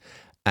championships.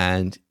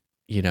 And,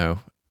 you know,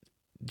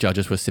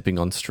 judges were sipping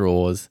on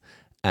straws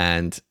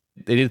and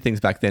they did things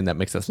back then that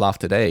makes us laugh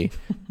today.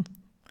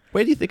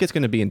 Where do you think it's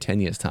going to be in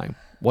 10 years' time?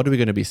 What are we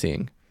going to be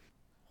seeing?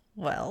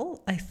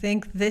 Well, I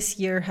think this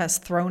year has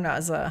thrown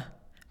us a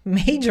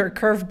major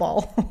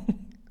curveball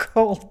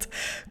called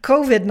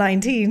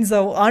COVID-19.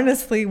 So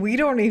honestly, we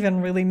don't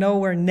even really know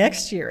where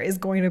next year is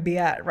going to be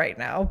at right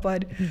now.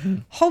 But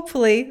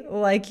hopefully,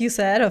 like you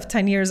said, of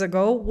 10 years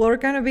ago, we're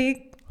going to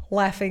be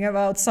laughing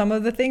about some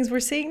of the things we're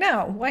seeing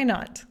now. Why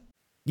not?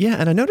 Yeah,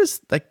 and I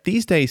noticed like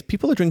these days,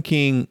 people are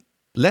drinking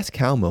less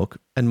cow milk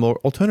and more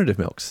alternative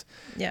milks.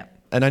 Yeah.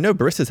 And I know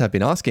baristas have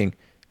been asking,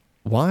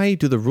 why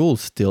do the rules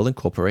still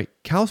incorporate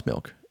cow's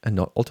milk and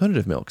not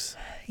alternative milks?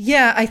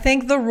 Yeah, I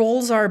think the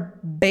rules are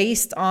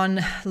based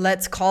on,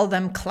 let's call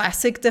them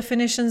classic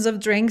definitions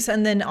of drinks.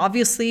 And then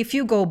obviously, if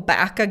you go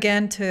back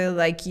again to,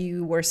 like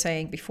you were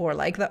saying before,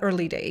 like the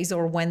early days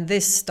or when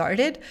this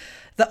started,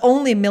 the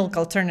only milk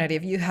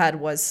alternative you had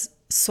was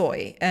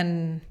soy.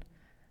 And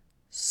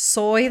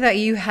soy that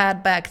you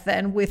had back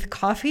then with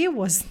coffee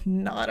was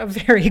not a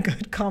very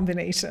good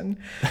combination.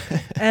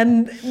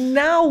 And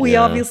now we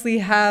obviously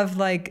have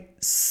like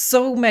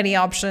so many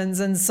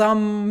options and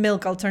some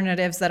milk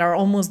alternatives that are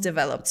almost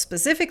developed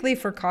specifically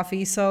for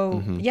coffee.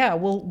 So yeah,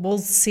 we'll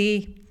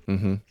see.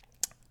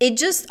 It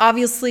just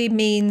obviously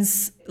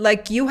means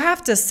like you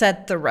have to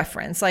set the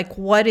reference. Like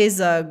what is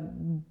a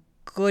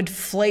good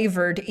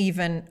flavored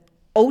even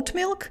oat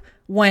milk?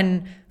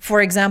 When,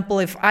 for example,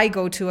 if I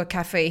go to a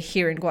cafe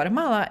here in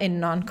Guatemala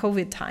in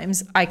non-COVID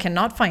times, I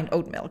cannot find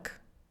oat milk.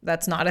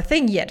 That's not a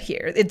thing yet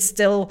here. It's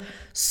still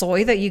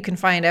soy that you can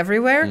find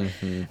everywhere.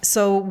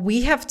 So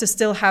we have to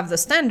still have the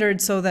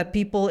standard so that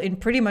people in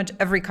pretty much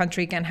every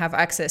country can have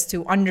access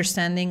to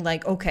understanding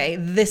like, okay,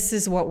 this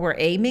is what we're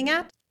aiming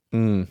at.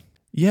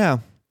 Yeah.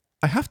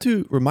 I have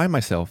to remind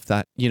myself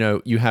that, you know,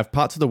 you have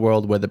parts of the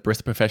world where the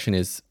barista profession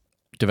is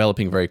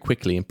developing very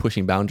quickly and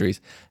pushing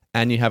boundaries.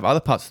 And you have other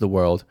parts of the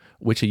world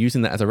which are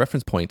using that as a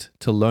reference point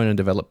to learn and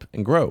develop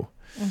and grow.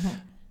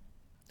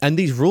 And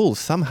these rules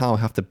somehow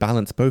have to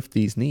balance both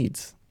these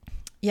needs.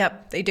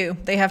 Yep, they do.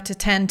 They have to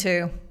tend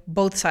to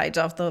both sides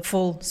of the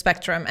full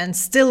spectrum and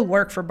still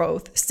work for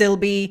both, still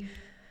be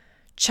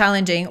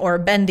challenging or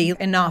bendy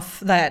enough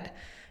that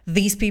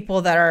these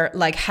people that are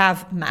like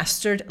have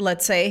mastered,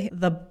 let's say,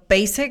 the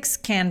basics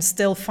can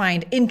still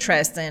find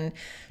interest in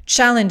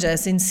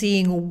challenges in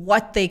seeing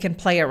what they can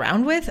play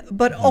around with,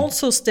 but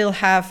also still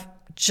have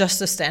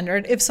just a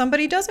standard. If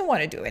somebody doesn't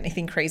want to do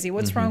anything crazy,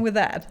 what's wrong with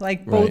that?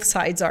 Like both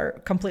sides are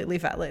completely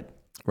valid.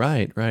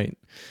 Right.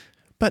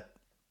 But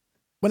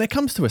when it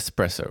comes to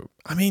espresso,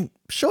 I mean,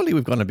 surely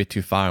we've gone a bit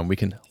too far and we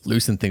can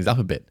loosen things up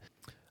a bit.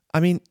 I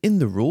mean, in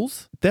the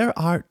rules, there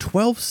are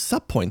 12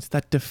 subpoints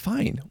that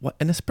define what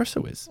an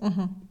espresso is.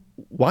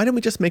 Why don't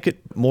we just make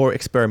it more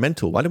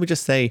experimental? Why don't we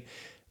just say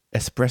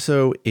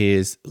espresso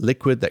is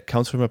liquid that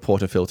comes from a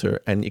portafilter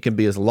and it can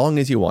be as long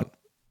as you want?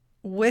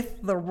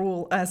 With the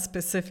rule as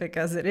specific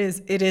as it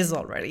is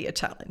already a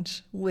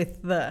challenge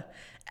with the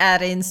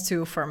add-ins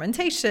to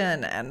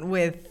fermentation and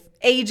with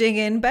aging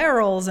in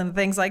barrels and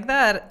things like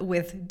that,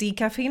 with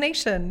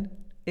decaffeination.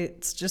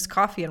 It's just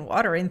coffee and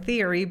water in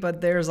theory,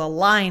 but there's a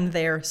line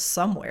there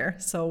somewhere.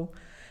 So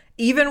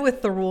even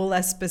with the rule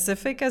as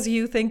specific as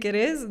you think it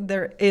is,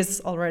 there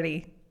is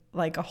already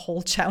like a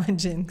whole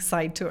challenging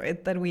side to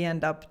it that we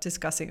end up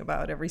discussing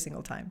about every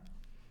single time.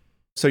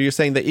 So you're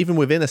saying that even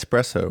within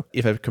espresso,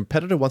 if a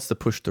competitor wants to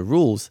push the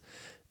rules,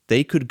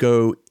 they could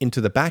go into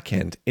the back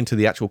end, into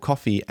the actual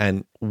coffee,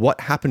 and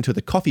what happened to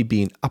the coffee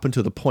bean up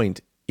until the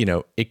point, you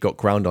know, it got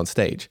ground on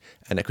stage.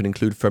 And that could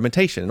include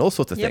fermentation and all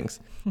sorts of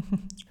things.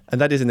 And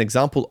that is an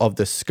example of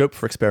the scope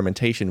for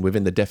experimentation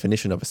within the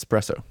definition of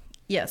espresso.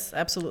 Yes,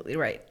 absolutely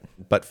right.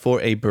 But for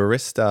a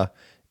barista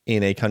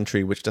in a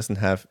country which doesn't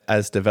have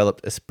as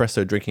developed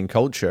espresso drinking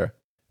culture,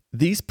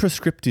 these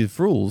prescriptive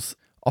rules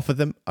offer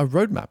them a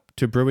roadmap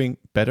to brewing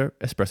better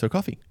espresso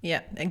coffee.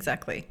 Yeah,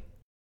 exactly.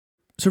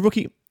 So,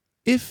 Rookie,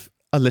 if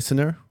a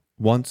listener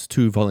wants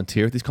to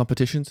volunteer at these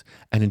competitions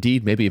and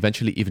indeed maybe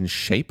eventually even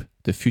shape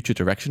the future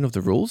direction of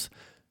the rules,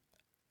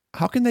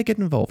 how can they get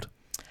involved?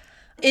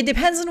 It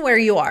depends on where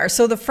you are.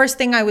 So the first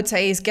thing I would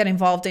say is get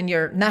involved in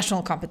your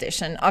national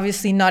competition.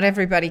 Obviously, not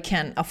everybody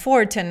can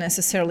afford to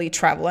necessarily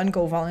travel and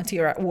go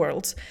volunteer at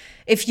Worlds.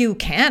 If you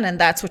can, and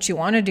that's what you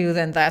want to do,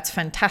 then that's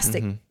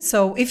fantastic.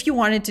 So if you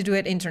wanted to do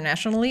it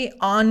internationally,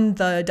 on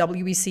the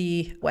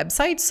WBC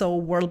website,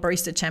 so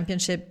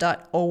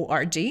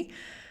worldbaristachampionship.org,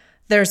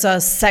 there's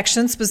a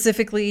section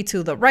specifically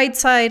to the right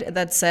side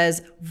that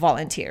says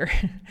volunteer.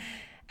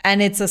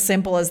 And it's as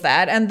simple as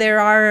that. And there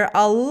are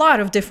a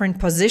lot of different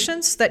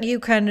positions that you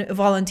can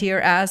volunteer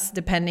as,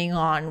 depending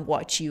on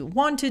what you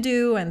want to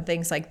do and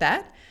things like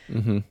that.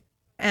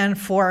 And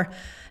for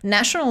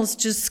nationals,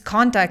 just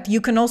contact.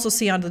 You can also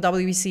see on the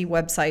WBC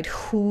website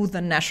who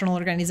the national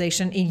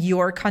organization in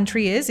your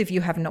country is. If you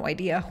have no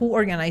idea who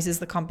organizes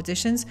the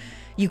competitions,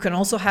 you can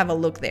also have a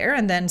look there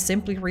and then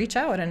simply reach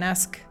out and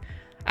ask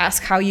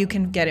how you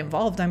can get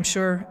involved. I'm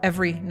sure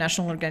every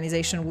national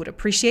organization would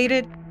appreciate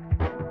it.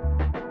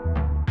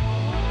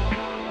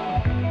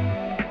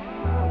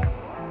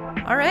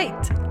 All right,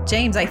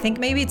 James, I think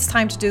maybe it's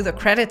time to do the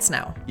credits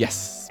now.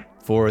 Yes.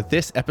 For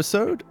this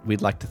episode,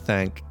 we'd like to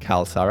thank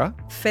Cal Sara,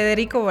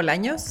 Federico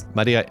Bolaños,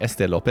 Maria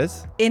Este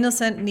Lopez,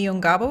 Innocent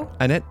Nyongabo,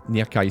 Annette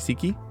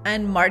Nyakaisiki.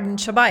 and Martin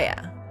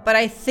Chabaya. But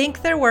I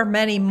think there were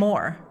many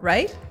more,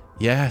 right?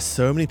 Yeah,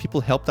 so many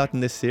people helped out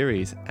in this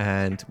series,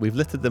 and we've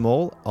listed them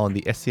all on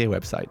the SCA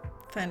website.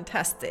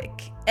 Fantastic.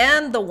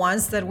 And the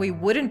ones that we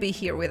wouldn't be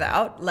here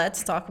without,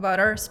 let's talk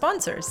about our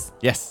sponsors.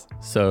 Yes,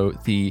 so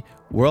the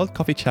World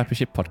Coffee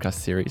Championship podcast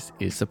series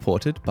is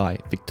supported by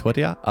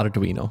Victoria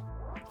Arduino.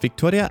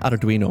 Victoria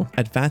Arduino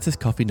advances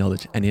coffee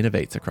knowledge and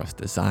innovates across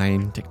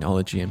design,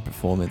 technology, and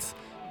performance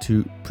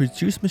to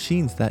produce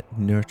machines that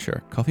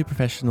nurture coffee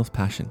professionals'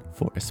 passion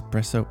for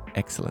espresso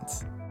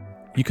excellence.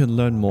 You can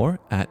learn more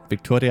at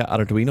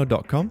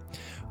victoriaarduino.com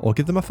or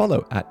give them a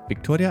follow at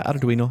Victoria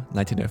Arduino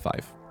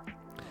 1905.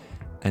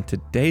 And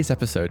today's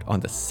episode on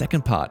the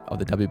second part of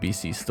the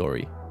WBC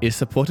story is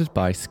supported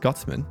by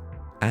Scotsman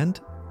and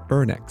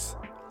Urnex.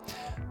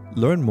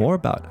 Learn more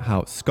about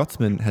how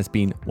Scotsman has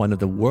been one of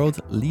the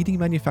world's leading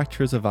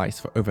manufacturers of ice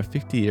for over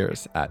 50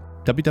 years at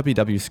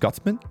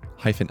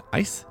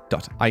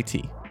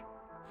www.scotsman-ice.it.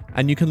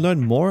 And you can learn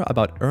more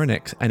about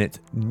Urnex and its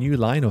new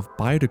line of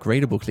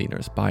biodegradable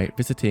cleaners by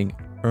visiting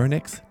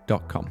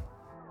urnex.com.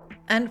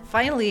 And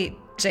finally,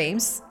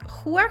 James,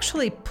 who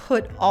actually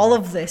put all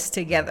of this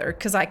together?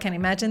 Because I can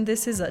imagine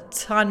this is a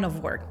ton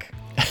of work.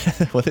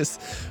 Well, this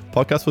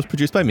podcast was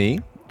produced by me,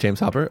 James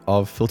Harper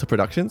of Filter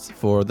Productions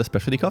for the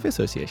Specialty Coffee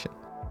Association.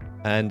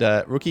 And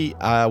Rookie,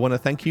 I want to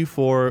thank you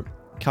for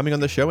coming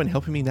on the show and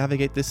helping me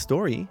navigate this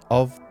story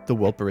of the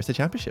World Barista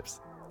Championships.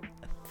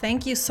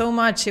 Thank you so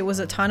much. It was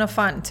a ton of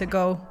fun to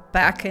go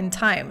back in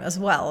time as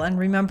well and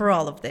remember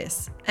all of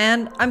this.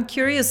 And I'm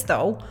curious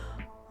though,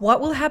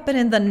 what will happen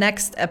in the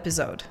next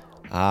episode?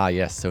 Ah,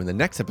 yes. So in the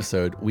next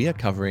episode, we are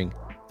covering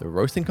the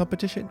roasting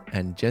competition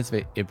and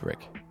Jezve Ibrik.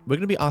 We're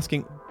going to be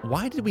asking,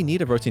 why did we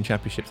need a roasting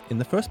championships in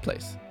the first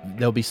place?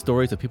 There'll be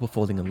stories of people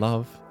falling in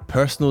love,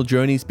 personal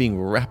journeys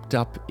being wrapped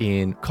up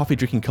in coffee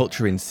drinking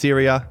culture in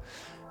Syria,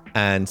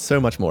 and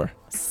so much more.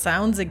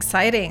 Sounds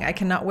exciting. I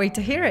cannot wait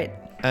to hear it.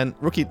 And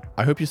Rookie,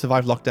 I hope you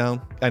survive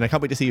lockdown, and I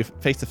can't wait to see you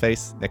face to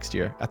face next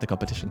year at the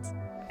competitions.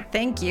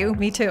 Thank you.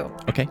 Me too.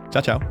 Okay,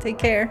 ciao, ciao. Take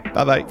care.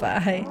 Bye-bye.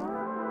 Bye.